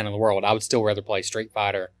fighting game fan in the world, I would still rather play Street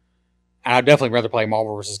Fighter, and I'd definitely rather play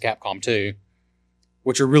Marvel vs. Capcom 2,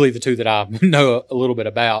 which are really the two that I know a little bit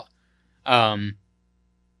about.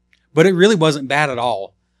 But it really wasn't bad at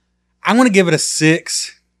all. I'm gonna give it a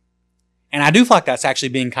 6. And I do feel like that's actually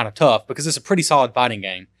being kind of tough because it's a pretty solid fighting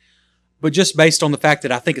game. But just based on the fact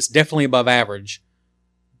that I think it's definitely above average,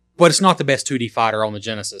 but it's not the best 2D fighter on the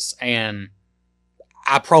Genesis. And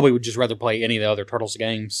I probably would just rather play any of the other Turtles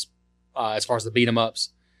games as far as the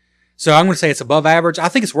beat-em-ups. So I'm going to say it's above average. I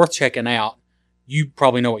think it's worth checking out. You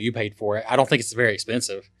probably know what you paid for it. I don't think it's very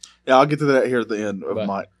expensive. Yeah, I'll get to that here at the end of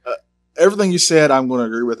mine. Everything you said, I'm going to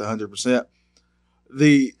agree with 100%.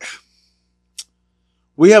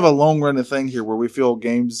 We have a long-running thing here where we feel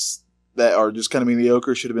games that are just kind of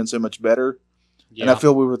mediocre should have been so much better. Yeah. And I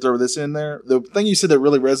feel we would throw this in there. The thing you said that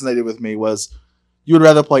really resonated with me was you would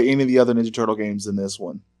rather play any of the other Ninja Turtle games than this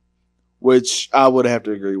one, which I would have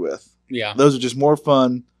to agree with. Yeah. Those are just more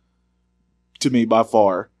fun to me by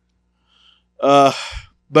far. But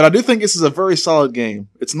I do think this is a very solid game.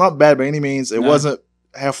 It's not bad by any means. It wasn't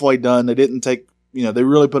halfway done. They didn't take, they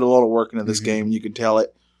really put a lot of work into this game. You can tell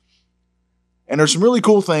it. And there's some really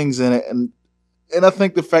cool things in it. And I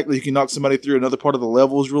think the fact that you can knock somebody through another part of the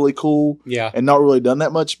level is really cool. Yeah. And not really done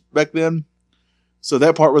that much back then. So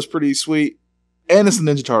that part was pretty sweet. And it's the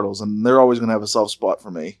Ninja Turtles. And they're always going to have a soft spot for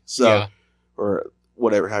me. So, or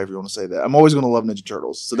whatever, however you want to say that. I'm always going to love Ninja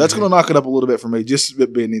Turtles. So that's going to knock it up a little bit for me, just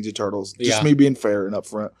being Ninja Turtles. Just me being fair and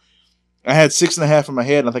upfront. I had 6.5 in my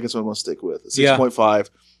head, and I think that's what I'm going to stick with. 6.5.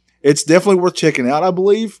 It's definitely worth checking out, I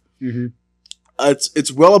believe. Mm-hmm.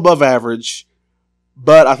 It's well above average.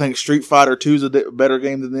 But I think Street Fighter 2 is a better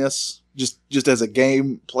game than this, just as a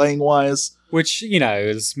game playing wise. Which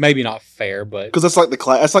is maybe not fair, but because that's like the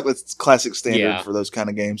classic standard for those kind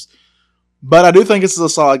of games. But I do think it's a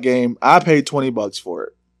solid game. I paid $20 for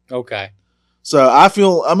it. Okay, so I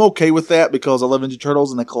feel I'm okay with that because I love Ninja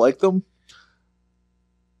Turtles and I collect them.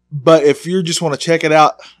 But if you just want to check it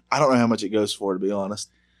out, I don't know how much it goes for, to be honest.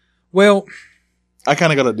 Well, I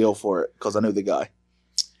kind of got a deal for it because I knew the guy.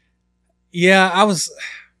 Yeah,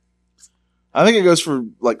 I think it goes for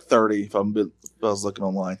like 30 if I was looking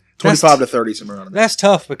online. 25 to 30, somewhere around there. That's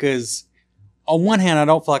tough because on one hand, I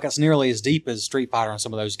don't feel like it's nearly as deep as Street Fighter on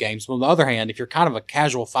some of those games. But on the other hand, if you're kind of a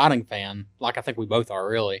casual fighting fan, like I think we both are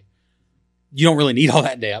really, you don't really need all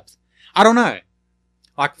that depth. I don't know.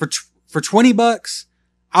 Like for $20,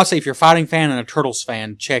 I'll say if you're a fighting fan and a Turtles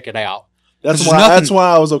fan, check it out. That's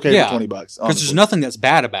why I was okay with $20. Because there's nothing that's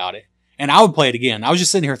bad about it. And I would play it again. I was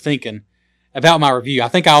just sitting here thinking about my review. I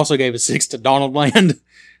think I also gave a 6 to Donald Land,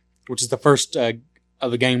 which is the first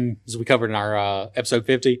of the games we covered in our episode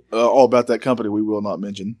 50. All about that company we will not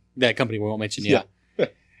mention. That company we won't mention, yeah.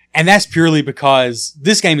 And that's purely because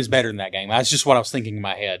this game is better than that game. That's just what I was thinking in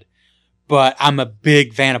my head. But I'm a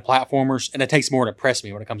big fan of platformers, and it takes more to impress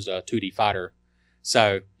me when it comes to a 2D fighter.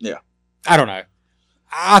 So, yeah. I don't know.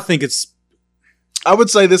 I think I would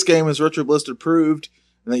say this game is Retro Blister approved,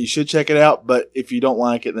 and that you should check it out, but if you don't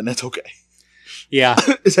like it, then that's okay. Yeah.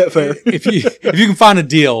 Is that fair? if you can find a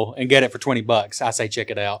deal and get it for $20, I say check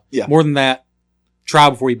it out. Yeah. More than that, try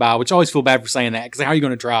before you buy, which I always feel bad for saying that, because how are you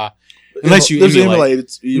going to try? Unless you emulate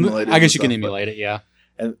it. I guess you can emulate it, yeah.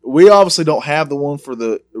 And we obviously don't have the one for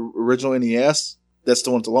the original NES. That's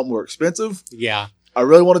the one that's a lot more expensive. Yeah. I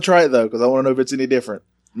really want to try it, though, because I want to know if it's any different.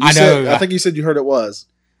 I think you said you heard it was.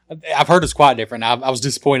 I've heard it's quite different. I was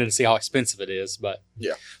disappointed to see how expensive it is, but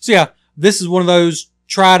yeah. So yeah, this is one of those.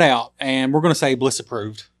 Try it out, and we're going to say Bliss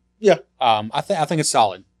approved. Yeah. I think it's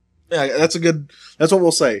solid. Yeah, that's what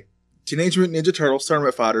we'll say. Teenage Mutant Ninja Turtles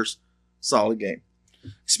Tournament Fighters, solid game.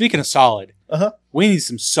 Speaking of solid, we need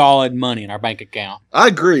some solid money in our bank account. I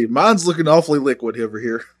agree. Mine's looking awfully liquid over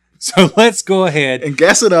here. So let's go ahead and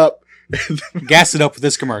gas it up. Gas it up with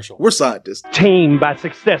this commercial. We're scientists. Tamed by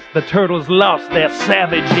success, the turtles lost their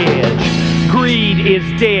savage edge. Greed is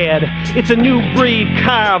dead. It's a new breed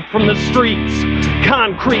carved from the streets.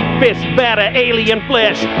 Concrete fist batter alien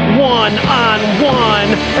flesh, one on one.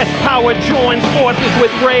 As power joins forces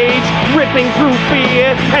with rage, ripping through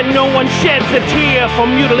fear, and no one sheds a tear for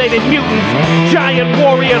mutilated mutants. Giant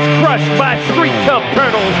warriors crushed by street tough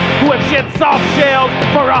turtles who have shed soft shells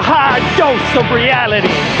for a hard dose of reality.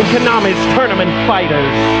 The Konami's tournament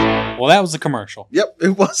fighters. Well, that was the commercial. Yep,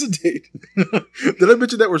 it was indeed. Did I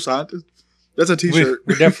mention that we're scientists? That's a t-shirt.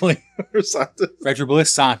 We're definitely We're scientists. Retro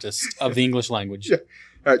Bliss scientists of the English language. Yeah.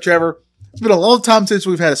 All right, Trevor. It's been a long time since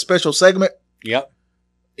we've had a special segment, Yep.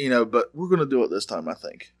 but we're going to do it this time, I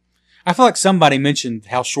think. I feel like somebody mentioned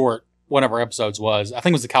how short one of our episodes was. I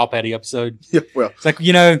think it was the Kyle Petty episode. Yeah, well, It's like,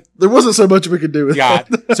 there wasn't so much we could do with God.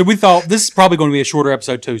 that. So we thought this is probably going to be a shorter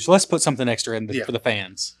episode too. So let's put something extra in for the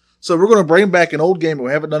fans. So we're going to bring back an old game that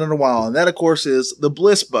we haven't done in a while, and that, of course, is the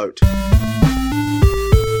Bliss Boat.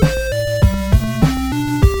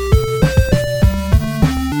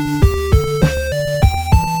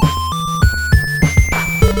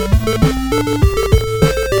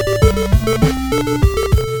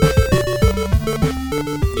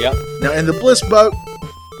 Yep. Now, in the Bliss Boat,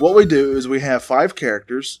 what we do is we have 5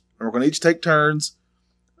 characters, and we're going to each take turns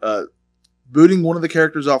booting one of the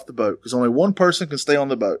characters off the boat, because only one person can stay on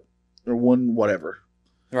the boat, or one whatever.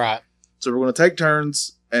 Right. So we're going to take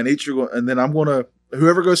turns, and then I'm going to,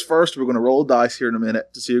 whoever goes first, we're going to roll a dice here in a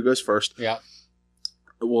minute to see who goes first. Yeah.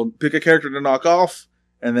 We'll pick a character to knock off,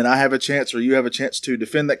 and then I have a chance, or you have a chance to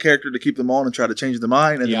defend that character to keep them on and try to change the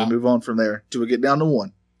mind, and then we move on from there till we get down to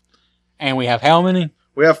 1. And we have how many?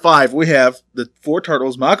 We have 5. We have the 4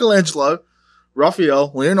 turtles: Michelangelo,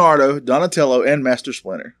 Raphael, Leonardo, Donatello, and Master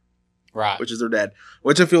Splinter. Right. Which is their dad.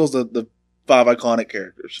 Which I feel is the 5 iconic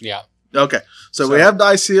characters. Yeah. Okay. So we have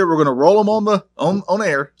dice here. We're going to roll them on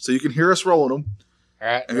air so you can hear us rolling them. All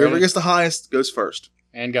right. And whoever gets the highest goes first.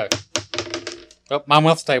 And go. Oh, mine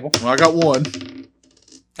went off the table. Well, I got 1.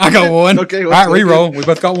 I got 1. Okay. All right, reroll. We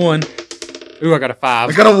both got 1. Ooh, I got a 5.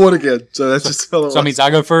 I got a 1 again. So that's just So that means I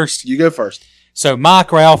go first. You go first. So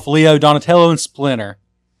Mike, Ralph, Leo, Donatello, and Splinter.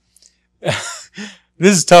 This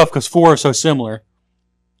is tough because 4 are so similar.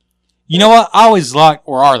 You know what? I always like,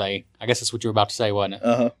 or are they? I guess that's what you were about to say, wasn't it?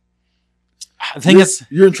 Uh-huh. I think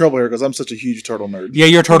you're in trouble here because I'm such a huge turtle nerd. Yeah,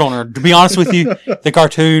 you're a turtle nerd. To be honest with you, the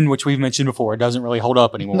cartoon, which we've mentioned before, it doesn't really hold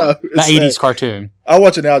up anymore. No, the 80s cartoon. I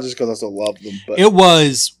watch it now just because I still love them. But it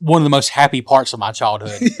was one of the most happy parts of my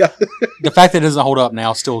childhood. Yeah. The fact that it doesn't hold up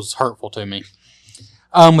now still is hurtful to me.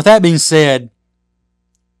 With that being said,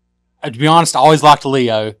 to be honest, I always liked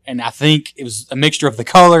Leo, and I think it was a mixture of the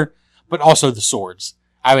color, but also the swords.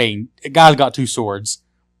 I mean, a guy's got 2 swords,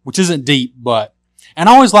 which isn't deep, but... And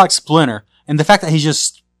I always liked Splinter, and the fact that he's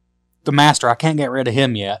just the master, I can't get rid of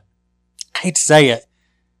him yet. I hate to say it,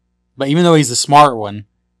 but even though he's the smart one,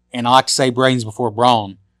 and I like to say brains before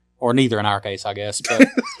brawn, or neither in our case, I guess, but...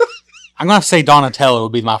 I'm going to say Donatello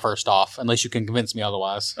would be my first off, unless you can convince me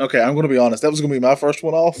otherwise. Okay, I'm going to be honest. That was going to be my first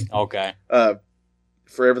one off. Okay.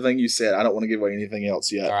 For everything you said, I don't want to give away anything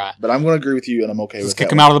else yet. All right. But I'm going to agree with you, and I'm okay with that. Let's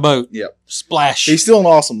kick him out of the boat. Yep. Splash. He's still an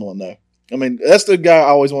awesome one, though. I mean, that's the guy I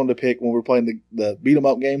always wanted to pick when we were playing the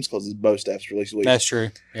beat-em-up games because his bow staff's really sweet. That's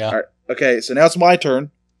true. Yeah. All right. Okay, so now it's my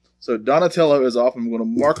turn. So Donatello is off. I'm going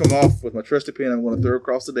to mark him off with my trusty pen. I'm going to throw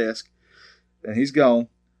across the desk. And he's gone.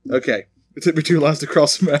 Okay. It took me 2 lines to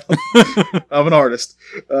cross him out. I'm an artist.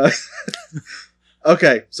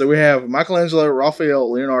 Okay, so we have Michelangelo,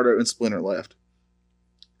 Raphael, Leonardo, and Splinter left.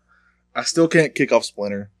 I still can't kick off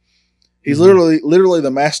Splinter. He's literally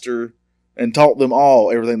the master and taught them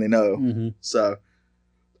all everything they know. Mm-hmm. So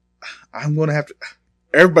I'm going to have to...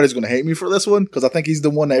 Everybody's going to hate me for this one because I think he's the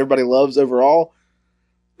one that everybody loves overall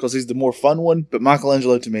because he's the more fun one. But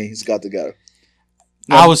Michelangelo, to me, he's got to go.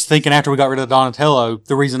 I was thinking after we got rid of Donatello,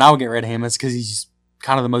 the reason I would get rid of him is because he's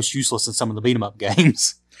kind of the most useless in some of the beat-em-up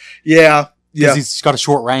games. Yeah. Because he's got a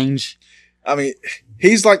short range. I mean,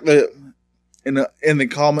 he's like in the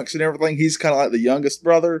comics and everything, he's kind of like the youngest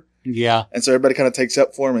brother. Yeah. And so everybody kind of takes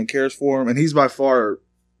up for him and cares for him. And he's by far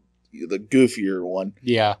the goofier one.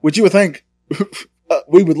 Yeah. Which you would think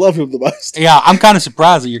we would love him the most. Yeah, I'm kind of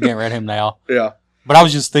surprised that you're getting rid of him now. Yeah. But I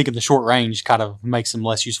was just thinking the short range kind of makes him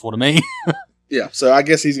less useful to me. Yeah, so I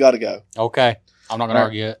guess he's got to go. Okay. I'm not going to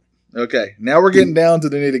argue it. Okay, now we're getting down to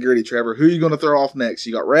the nitty-gritty, Trevor. Who are you going to throw off next?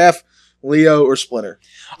 You got Raph, Leo, or Splinter?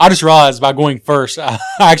 I just realized by going first, I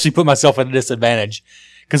actually put myself at a disadvantage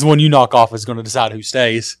because the one you knock off is going to decide who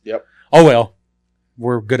stays. Yep. Oh, well.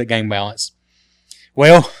 We're good at game balance.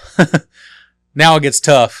 Well, now it gets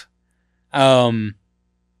tough. So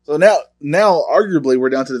now, arguably, we're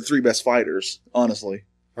down to the 3 best fighters, honestly.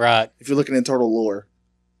 Right. If you're looking in total lore.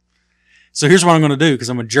 So here's what I'm going to do because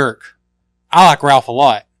I'm a jerk. I like Ralph a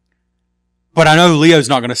lot. But I know Leo's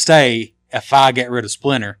not going to stay if I get rid of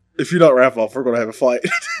Splinter. If you don't Ralph off, we're going to have a fight.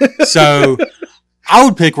 So I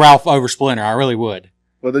would pick Ralph over Splinter. I really would.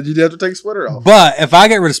 Well, then you'd have to take Splinter off. But if I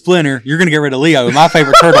get rid of Splinter, you're going to get rid of Leo, and my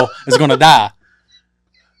favorite turtle is going to die.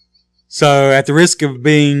 So at the risk of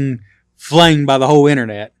being flamed by the whole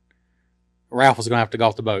internet, Ralph is going to have to go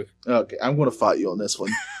off the boat. Okay, I'm going to fight you on this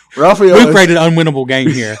one. Raphael We've is- created an unwinnable game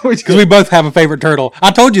here We because we both have a favorite turtle.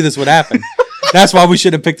 I told you this would happen. That's why we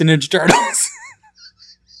should have picked the Ninja Turtles.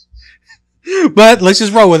 But let's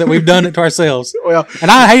just roll with it. We've done it to ourselves. Well,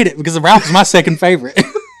 And I hate it because Ralph is my second favorite.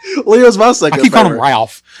 Leo's my second I keep calling him favorite.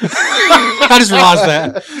 Ralph. I just realized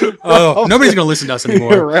that. Oh, nobody's going to listen to us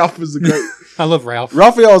anymore. Ralph is the great. I love Ralph.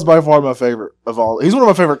 Raphael is by far my favorite of all. He's one of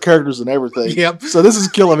my favorite characters in everything. Yep. So this is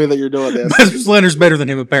killing me that you're doing this. But Splinter's better than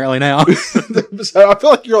him apparently now. So I feel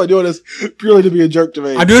like you're only doing this purely to be a jerk to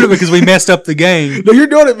me. I'm doing it because we messed up the game. No, you're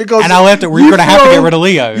doing it because And I left it. We're you going to have to feel- get rid of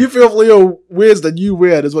Leo. You feel if Leo wins, then you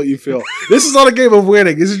win, is what you feel. This is not a game of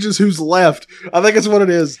winning. This is just who's left. I think it's what it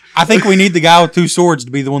is. I think we need the guy with two swords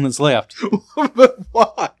to be the one that's left. But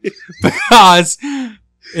why? Because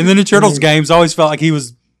in the Ninja Turtles games, I always felt like he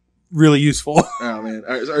was really useful. Oh man,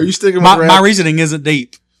 are you sticking with My Ralph? reasoning isn't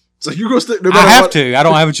deep. So you're gonna stick. No I matter have what. to. I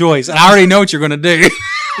don't have a choice. And I already know what you're going to do.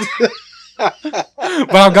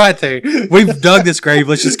 But I've got to. We've dug this grave.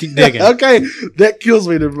 Let's just keep digging. Okay, that kills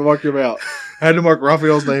me to mark him out. I had to mark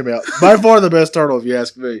Raphael's name out. By far the best turtle, if you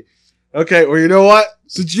ask me. Okay, well, you know what?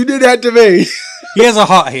 Since you did that to me, He has a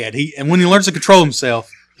hot head. And when he learns to control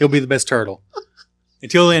himself, he'll be the best turtle.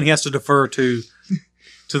 Until then, he has to defer to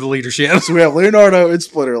the leadership. so we have Leonardo and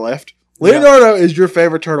Splinter left. Leonardo is your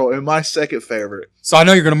favorite turtle and my second favorite. So I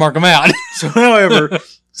know you're going to mark him out. So, however,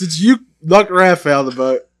 since you knocked Raph out of the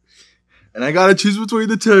boat, and I got to choose between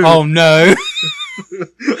the two, Oh, no.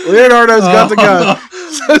 Leonardo's got to go.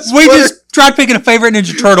 So We Splinter- just tried picking a favorite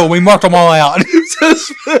Ninja Turtle. We marked them all out. so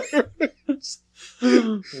Splinter-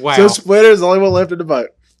 Wow. So Splinter's the only one left in the boat.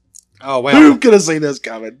 Oh, Who wow. could have seen this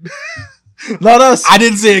coming? Not us, I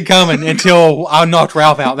didn't see it coming until I knocked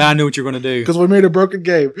Ralph out. Then I knew what you were going to do. because we made a broken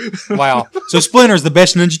game. Wow. So Splinter's the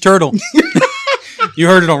best Ninja Turtle. You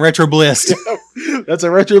heard it on Retro Bliss. That's a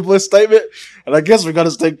Retro Bliss statement, and I guess we got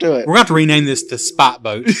to stick to it. We're going to have to rename this to Spot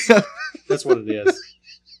Boat. That's what it is.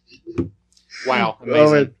 Wow. Oh,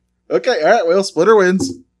 Amazing. man. Okay, all right. Well, Splinter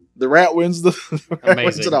wins. The rat wins. The rat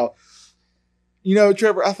wins Amazing. it all. You know,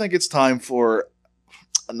 Trevor, I think it's time for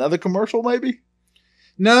another commercial. Maybe.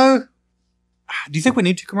 No. Do you think we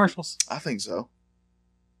need 2 commercials? I think so.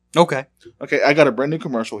 Okay. Okay, I got a brand new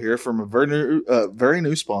commercial here from a very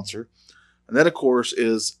new sponsor, and that, of course,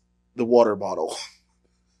 is the water bottle.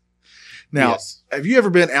 Now, Yes. have you ever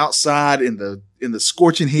been outside in the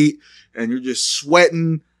scorching heat and you're just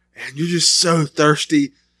sweating and you're just so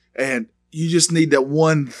thirsty and you just need that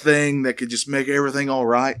one thing that could just make everything all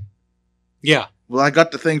right? Yeah. Well, I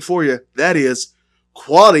got the thing for you. That is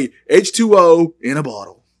quality H2O in a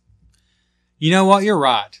bottle. You know what? You're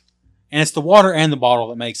right. And it's the water and the bottle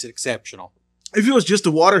that makes it exceptional. If it was just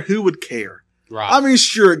the water, who would care? Right. I mean,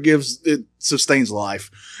 sure, it sustains life,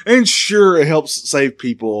 and sure, it helps save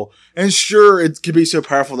people, and sure, it can be so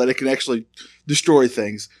powerful that it can actually destroy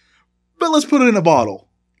things. But let's put it in a bottle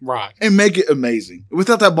right. and make it amazing.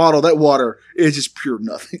 Without that bottle, that water is just pure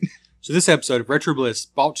nothing. So this episode of Retro Bliss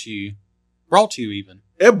brought to you even,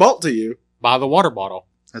 It bought to you. by the water bottle.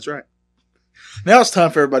 That's right. Now it's time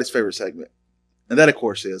for everybody's favorite segment, and that, of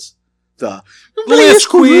course, is the Bliss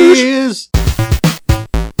Quiz!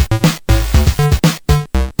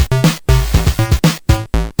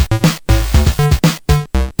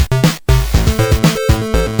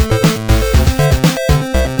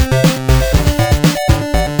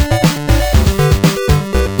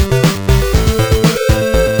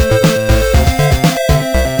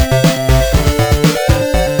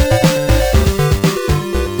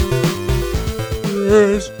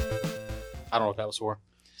 I don't know what that was for.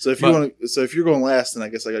 So if But- if you're going last, then I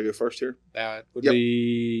guess I gotta go first here. That would Yep.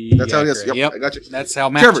 be... That's how it is. accurate. Yep, I got you. That's how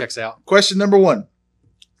math Trevor. checks out. Question number 1: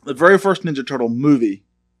 the very first Ninja Turtle movie.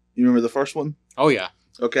 You remember the first one? Oh, yeah.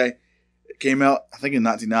 Okay, it came out I think in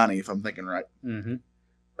 1990, if I'm thinking right. Mm-hmm.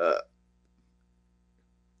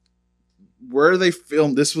 Where they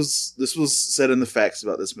filmed this was said in the facts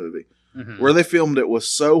about this movie. Mm-hmm. Where they filmed it was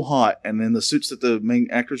so hot, and then the suits that the main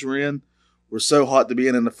actors were in were so hot to be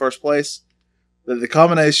in the first place that the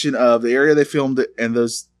combination of the area they filmed it and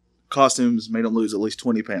those costumes made them lose at least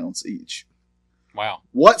 20 pounds each. Wow.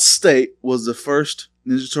 What state was the first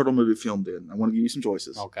Ninja Turtle movie filmed in? I want to give you some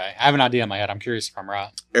choices. Okay. I have an idea in my head. I'm curious if I'm right.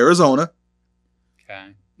 Arizona,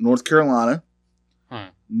 Okay. North Carolina, Huh.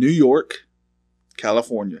 New York,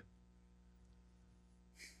 California.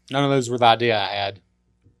 None of those were the idea I had.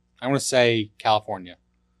 I want to say California.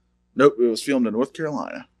 Nope, it was filmed in North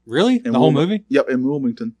Carolina. Really? The whole movie? Yep, in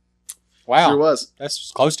Wilmington. Wow. Sure was.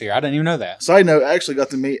 That's close to here. I didn't even know that. Side note, I actually got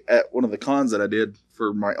to meet at one of the cons that I did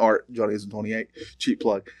for my art, Johnny Isn't 28, cheap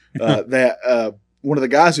plug, that one of the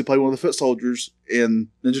guys who played one of the foot soldiers in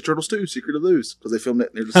Ninja Turtles 2, Secret of Ooze, because they filmed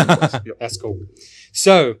it near the same place. Yep. That's cool.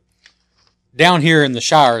 So, down here in the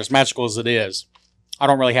Shire, as magical as it is, I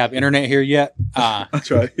don't really have internet here yet.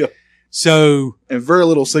 That's right. Yeah. So, And very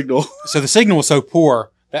little signal. so the signal was so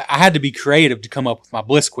poor that I had to be creative to come up with my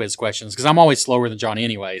Bliss quiz questions because I'm always slower than Johnny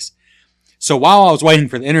anyways. So while I was waiting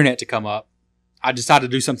for the internet to come up, I decided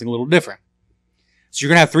to do something a little different. So you're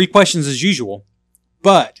going to have 3 questions as usual,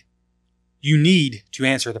 but you need to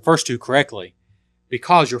answer the first 2 correctly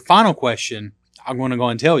because your final question, I'm going to go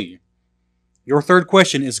and tell you. Your third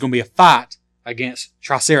question is going to be a fight against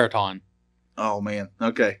Triceraton. Oh, man.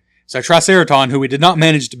 Okay. So Triceraton, who we did not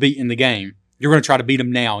manage to beat in the game, you're going to try to beat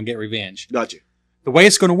him now and get revenge. Got you. The way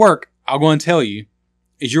it's going to work, I'll go and tell you,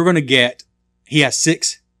 is you're going to get, he has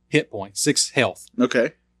 6 hit points, 6 health.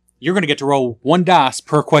 Okay. You're going to get to roll 1 dice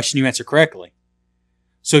per question you answer correctly.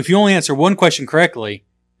 So if you only answer 1 question correctly,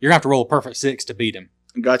 you're going to have to roll a perfect 6 to beat him.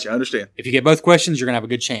 Got you. I understand. If you get both questions, you're going to have a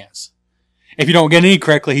good chance. If you don't get any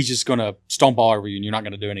correctly, he's just going to stomp all over you and you're not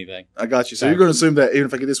going to do anything. I got you. So you're going to assume that even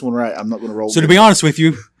if I get this one right, I'm not going to roll. So to be honest with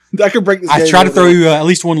you, I could break this I game try to over. throw you at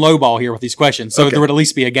least one low ball here with these questions, so Okay. there would at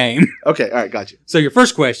least be a game. Okay. All right. Got you. So your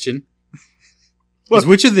first question What? is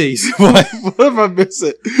which of these? What? What if I miss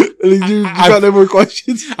it? And you I- got no more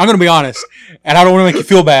questions? I'm going to be honest, and I don't want to make you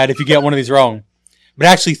feel bad if you get one of these wrong, but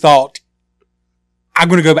I actually thought I'm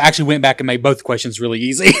going to go. Actually, went back and made both questions really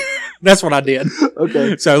easy. That's what I did.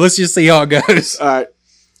 Okay. So let's just see how it goes. All right.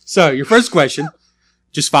 So your first question: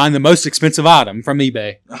 just find the most expensive item from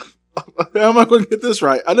eBay. How am I going to get this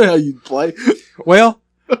right? I know how you play. Well,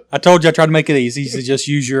 I told you I tried to make it easy, so just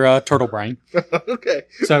use your turtle brain. Okay.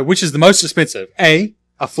 So, which is the most expensive? A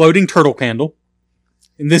floating turtle candle.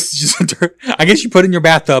 And this is just, I guess you put it in your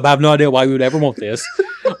bathtub. I have no idea why you would ever want this.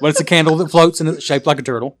 But it's a candle that floats and it's shaped like a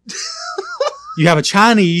turtle. You have a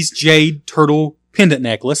Chinese jade turtle pendant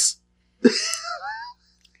necklace.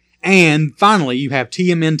 And finally, you have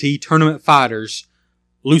TMNT Tournament Fighters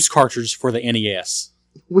loose cartridge for the NES.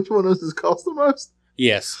 Which one does this cost the most?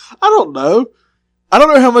 Yes. I don't know. I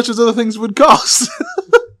don't know how much those other things would cost.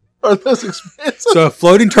 Are those expensive? So a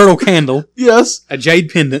floating turtle candle, Yes. a jade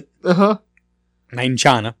pendant Uh-huh. made in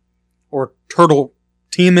China, or turtle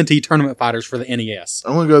TMNT Tournament Fighters for the NES.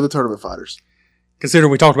 I'm going to go to the Tournament Fighters.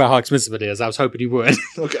 Considering we talked about how expensive it is, I was hoping you would.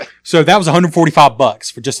 Okay. So that was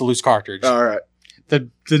 $145 for just a loose cartridge. All right. The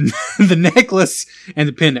necklace and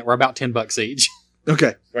the pendant were about $10 each. Okay.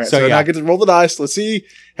 All right. So, So, yeah. now I get to roll the dice. Let's see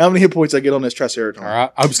how many hit points I get on this Triceraton. All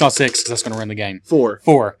right. I hope it's not 6 because that's going to ruin the game. 4.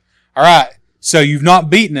 4. All right. So you've not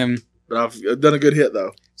beaten him. But I've done a good hit,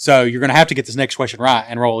 though. So you're going to have to get this next question right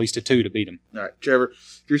and roll at least a 2 to beat him. All right, Trevor.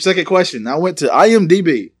 Your second question. I went to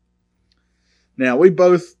IMDb. Now, we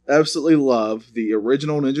both absolutely love the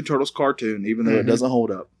original Ninja Turtles cartoon, even though it Mhm. doesn't hold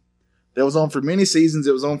up. That was on for many seasons.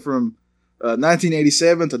 It was on from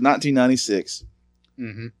 1987 to 1996.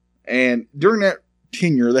 Mm-hmm. And during that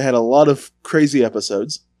tenure, they had a lot of crazy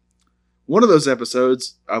episodes. One of those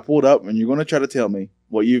episodes I pulled up, and you're going to try to tell me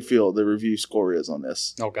what you feel the review score is on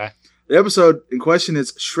this. Okay. The episode in question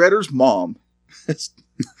is Shredder's Mom. That's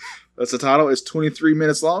the title. It's 23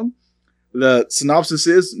 minutes long. The synopsis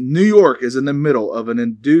is New York is in the middle of an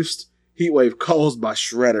induced heat wave caused by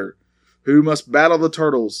Shredder, who must battle the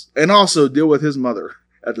turtles and also deal with his mother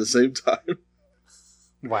at the same time.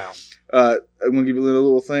 Wow. I'm going to give you a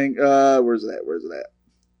little thing. Where's it at?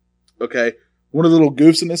 Okay. One of the little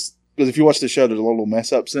goofs in this, because if you watch the show, there's a little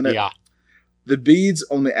mess ups in it. Yeah. The beads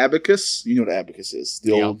on the abacus, you know what abacus is,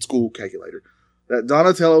 the Yeah. old school calculator, that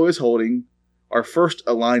Donatello is holding are first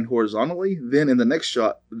aligned horizontally, then in the next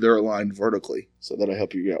shot, they're aligned vertically. So that'll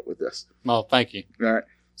help you out with this. Well, thank you. All right.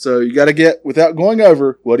 So you got to get, without going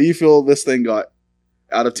over, what do you feel this thing got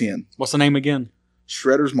out of 10? What's the name again?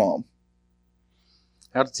 Shredder's Mom.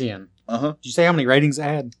 Out of 10. Uh-huh. Did you say how many ratings it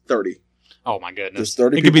had? 30. Oh, my goodness. Just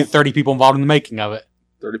 30 It could be people. 30 people involved in the making of it.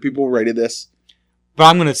 30 people rated this. But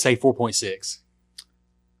I'm going to say 4.6.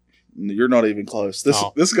 You're not even close. This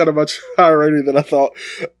Oh. this got a much higher rating than I thought.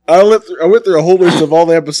 I went through a whole list of all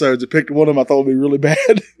the episodes and picked one of them I thought would be really bad.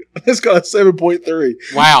 It's got a 7.3.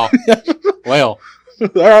 Wow. Well, All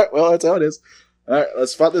right, well, that's how it is. All right,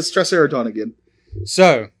 let's fight this Triceraton again.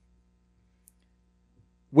 so,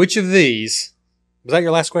 which of these, was that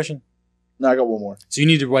your last question? No, I got one more. So you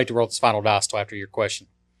need to wait to roll this final dice till after your question.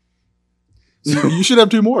 You should have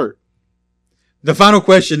 2 more. The final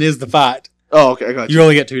question is the fight Oh, okay, I got you. You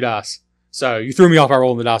only get 2 dice. So you threw me off by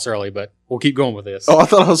rolling the dice early, but we'll keep going with this. Oh, I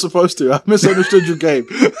thought I was supposed to. I misunderstood your game.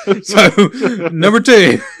 So, number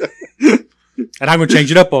 2. And I'm going to change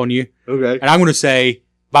it up on you. Okay. And I'm going to say,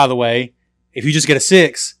 by the way, if you just get a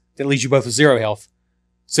 6, that leaves you both with 0 health.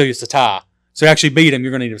 So it's a tie. So to actually beat him,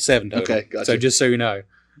 you're going to need a 7 total. Okay, gotcha. So just so you know.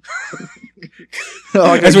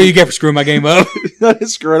 Oh, That's what you get for screwing my game up. I didn't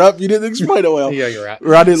screw it up. You didn't explain it well. Yeah, you're right.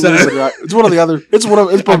 Or I didn't So- listen right. It's one of the other. It's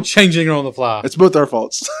I'm both. changing it on the fly. It's both our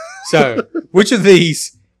faults. So, which of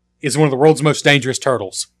these is one of the world's most dangerous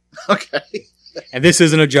turtles? Okay. And this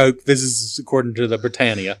isn't a joke. This is according to the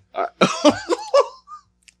Britannia, All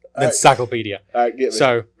the encyclopedia. right, get me.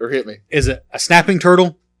 So, Or hit me. is it a snapping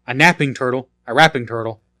turtle, a napping turtle, a rapping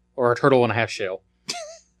turtle, or a turtle and a half shell?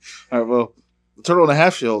 All right, well, the turtle and a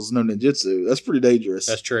half shell is no ninjutsu. That's pretty dangerous.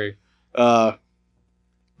 That's true. But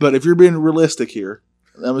if you're being realistic here,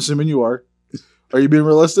 I'm assuming you are. Are you being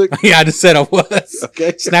realistic? Yeah, I just said I was.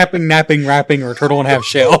 Okay. Snapping, napping, rapping, or a turtle and a half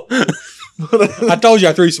shell. I told you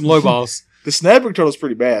I threw you some low balls. The snapping turtle's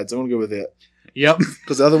pretty bad, so I'm going to go with it. Yep.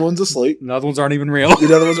 Because the other one's asleep. The other ones aren't even real.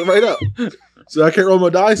 The other ones are right up. So I can't roll my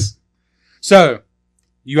dice? So,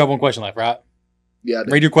 you have one question left, right? Yeah, I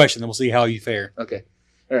do. Read your question, then we'll see how you fare. Okay.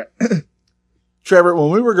 All right. Trevor, when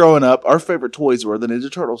we were growing up, our favorite toys were the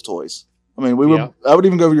Ninja Turtles toys. I mean, Yeah. I would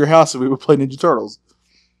even go over to your house and we would play Ninja Turtles.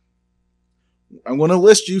 I'm going to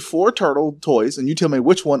list you 4 turtle toys, and you tell me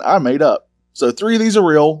which one I made up. So 3 of these are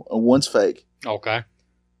real, and 1's fake. Okay.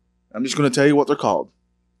 I'm just going to tell you what they're called.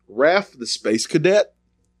 Raph the Space Cadet,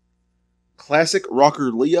 Classic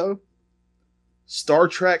Rocker Leo, Star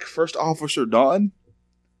Trek First Officer Don,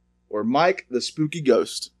 or Mike the Spooky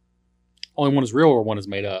Ghost. Only one is real or one is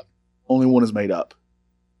made up? Only one is made up.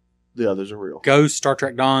 The others are real. Ghost, Star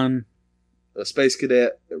Trek Dawn. The Space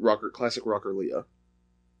Cadet, Classic Rocker Leo.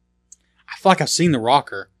 I feel like I've seen the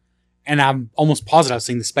Rocker, and I'm almost positive I've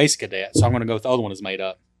seen the Space Cadet, so I'm going to go with the other one is made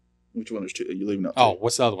up. Which one is 2? Are you leaving out? Oh,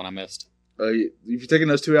 what's the other one I missed? If you're taking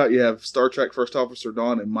those 2 out, you have Star Trek First Officer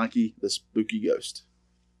Don and Mikey the Spooky Ghost.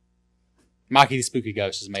 Mikey the Spooky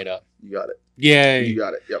Ghost is made up. You got it. Yay. You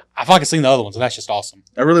got it. Yep. I feel like I've seen the other ones, so that's just awesome.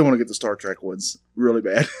 I really want to get the Star Trek ones really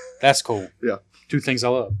bad. That's cool. Yeah. 2 things I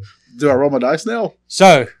love. Do I roll my dice now?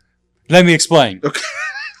 So, let me explain. Okay.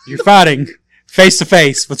 You're fighting face to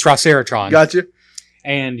face with Triceratron, Gotcha.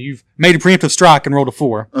 and you've made a preemptive strike and rolled a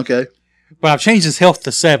 4. Okay. But I've changed his health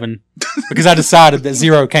to 7 because I decided that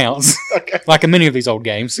 0 counts, Okay. like in many of these old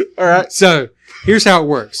games. All right. So, here's how it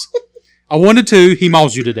works. A 1 to 2, he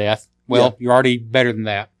mauls you to death. Well, you're already better than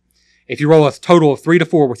that. If you roll a total of 3 to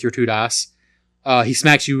 4 with your 2 dice, he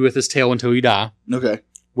smacks you with his tail until you die, Okay.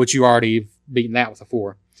 which you already beaten that with a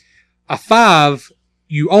 4. A 5,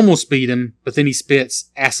 you almost beat him, but then he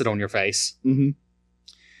spits acid on your face. Mm-hmm.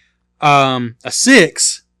 A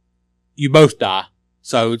 6, you both die.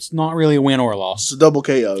 So it's not really a win or a loss. It's a double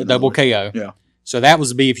KO. A double KO. Yeah. So that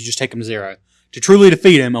was B if you just take him to 0. To truly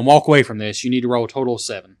defeat him and walk away from this, you need to roll a total of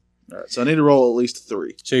 7. All right. So I need to roll at least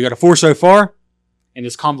 3. So you got a 4 so far in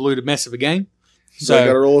this convoluted mess of a game. So I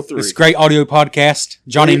got to roll a 3. This great audio podcast,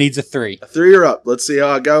 Johnny needs a 3. A 3 or up. Let's see how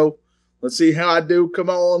I go. Let's see how I do. Come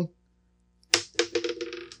on.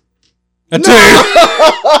 A 2.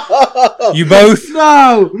 You both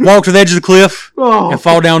walk to the edge of the cliff and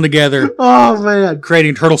fall down together, Oh, man.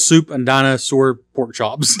 creating turtle soup and dinosaur pork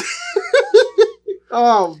chops.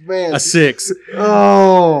 Oh, man. A 6.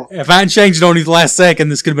 Oh. If I hadn't changed it on you the last second,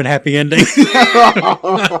 this could have been a happy ending.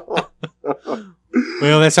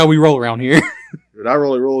 Well, that's how we roll around here. Did I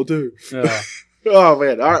really roll a 2? Uh, Oh,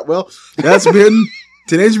 man. All right. Well, that's been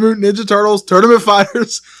Teenage Mutant Ninja Turtles Tournament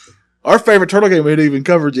Fighters. Our favorite turtle game we haven't even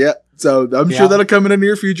covered yet. So I'm Yeah. sure that'll come in the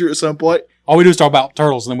near future at some point. all we do is talk about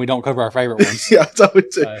turtles, and then we don't cover our favorite ones. Yeah, that's all we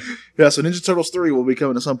do. Uh, Yeah, so Ninja Turtles 3 will be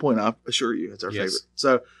coming at some point. I assure you, it's our Yes. favorite.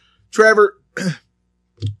 So, Trevor,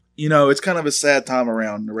 you know, it's kind of a sad time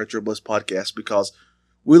around the Retro Bliss podcast because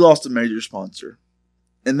we lost a major sponsor.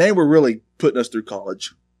 And they were really putting us through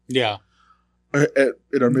college yeah.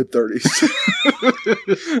 in our mid-30s.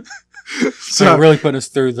 So really putting us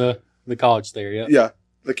through the college there, yeah. Yeah,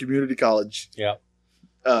 the community college. Yeah.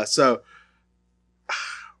 So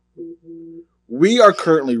we are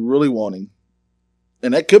currently really wanting,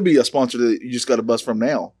 and that could be a sponsor that you just got a bus from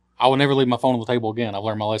now. I will never leave my phone on the table again. I've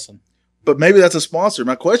learned my lesson. But maybe that's a sponsor.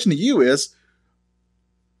 My question to you is,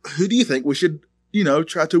 who do you think we should,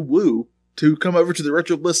 try to woo to come over to the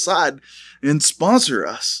Retro Bliss side and sponsor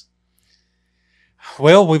us?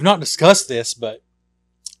 Well, we've not discussed this, but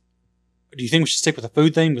do you think we should stick with the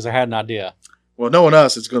food thing? Because I had an idea. Well, knowing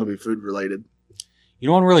us, it's going to be food related. You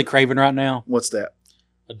know what I'm really craving right now? What's that?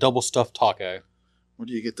 A double stuffed taco. Where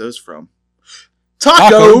do you get those from? Taco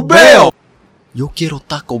Taco Bell! Yo quiero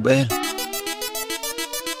Taco Bell.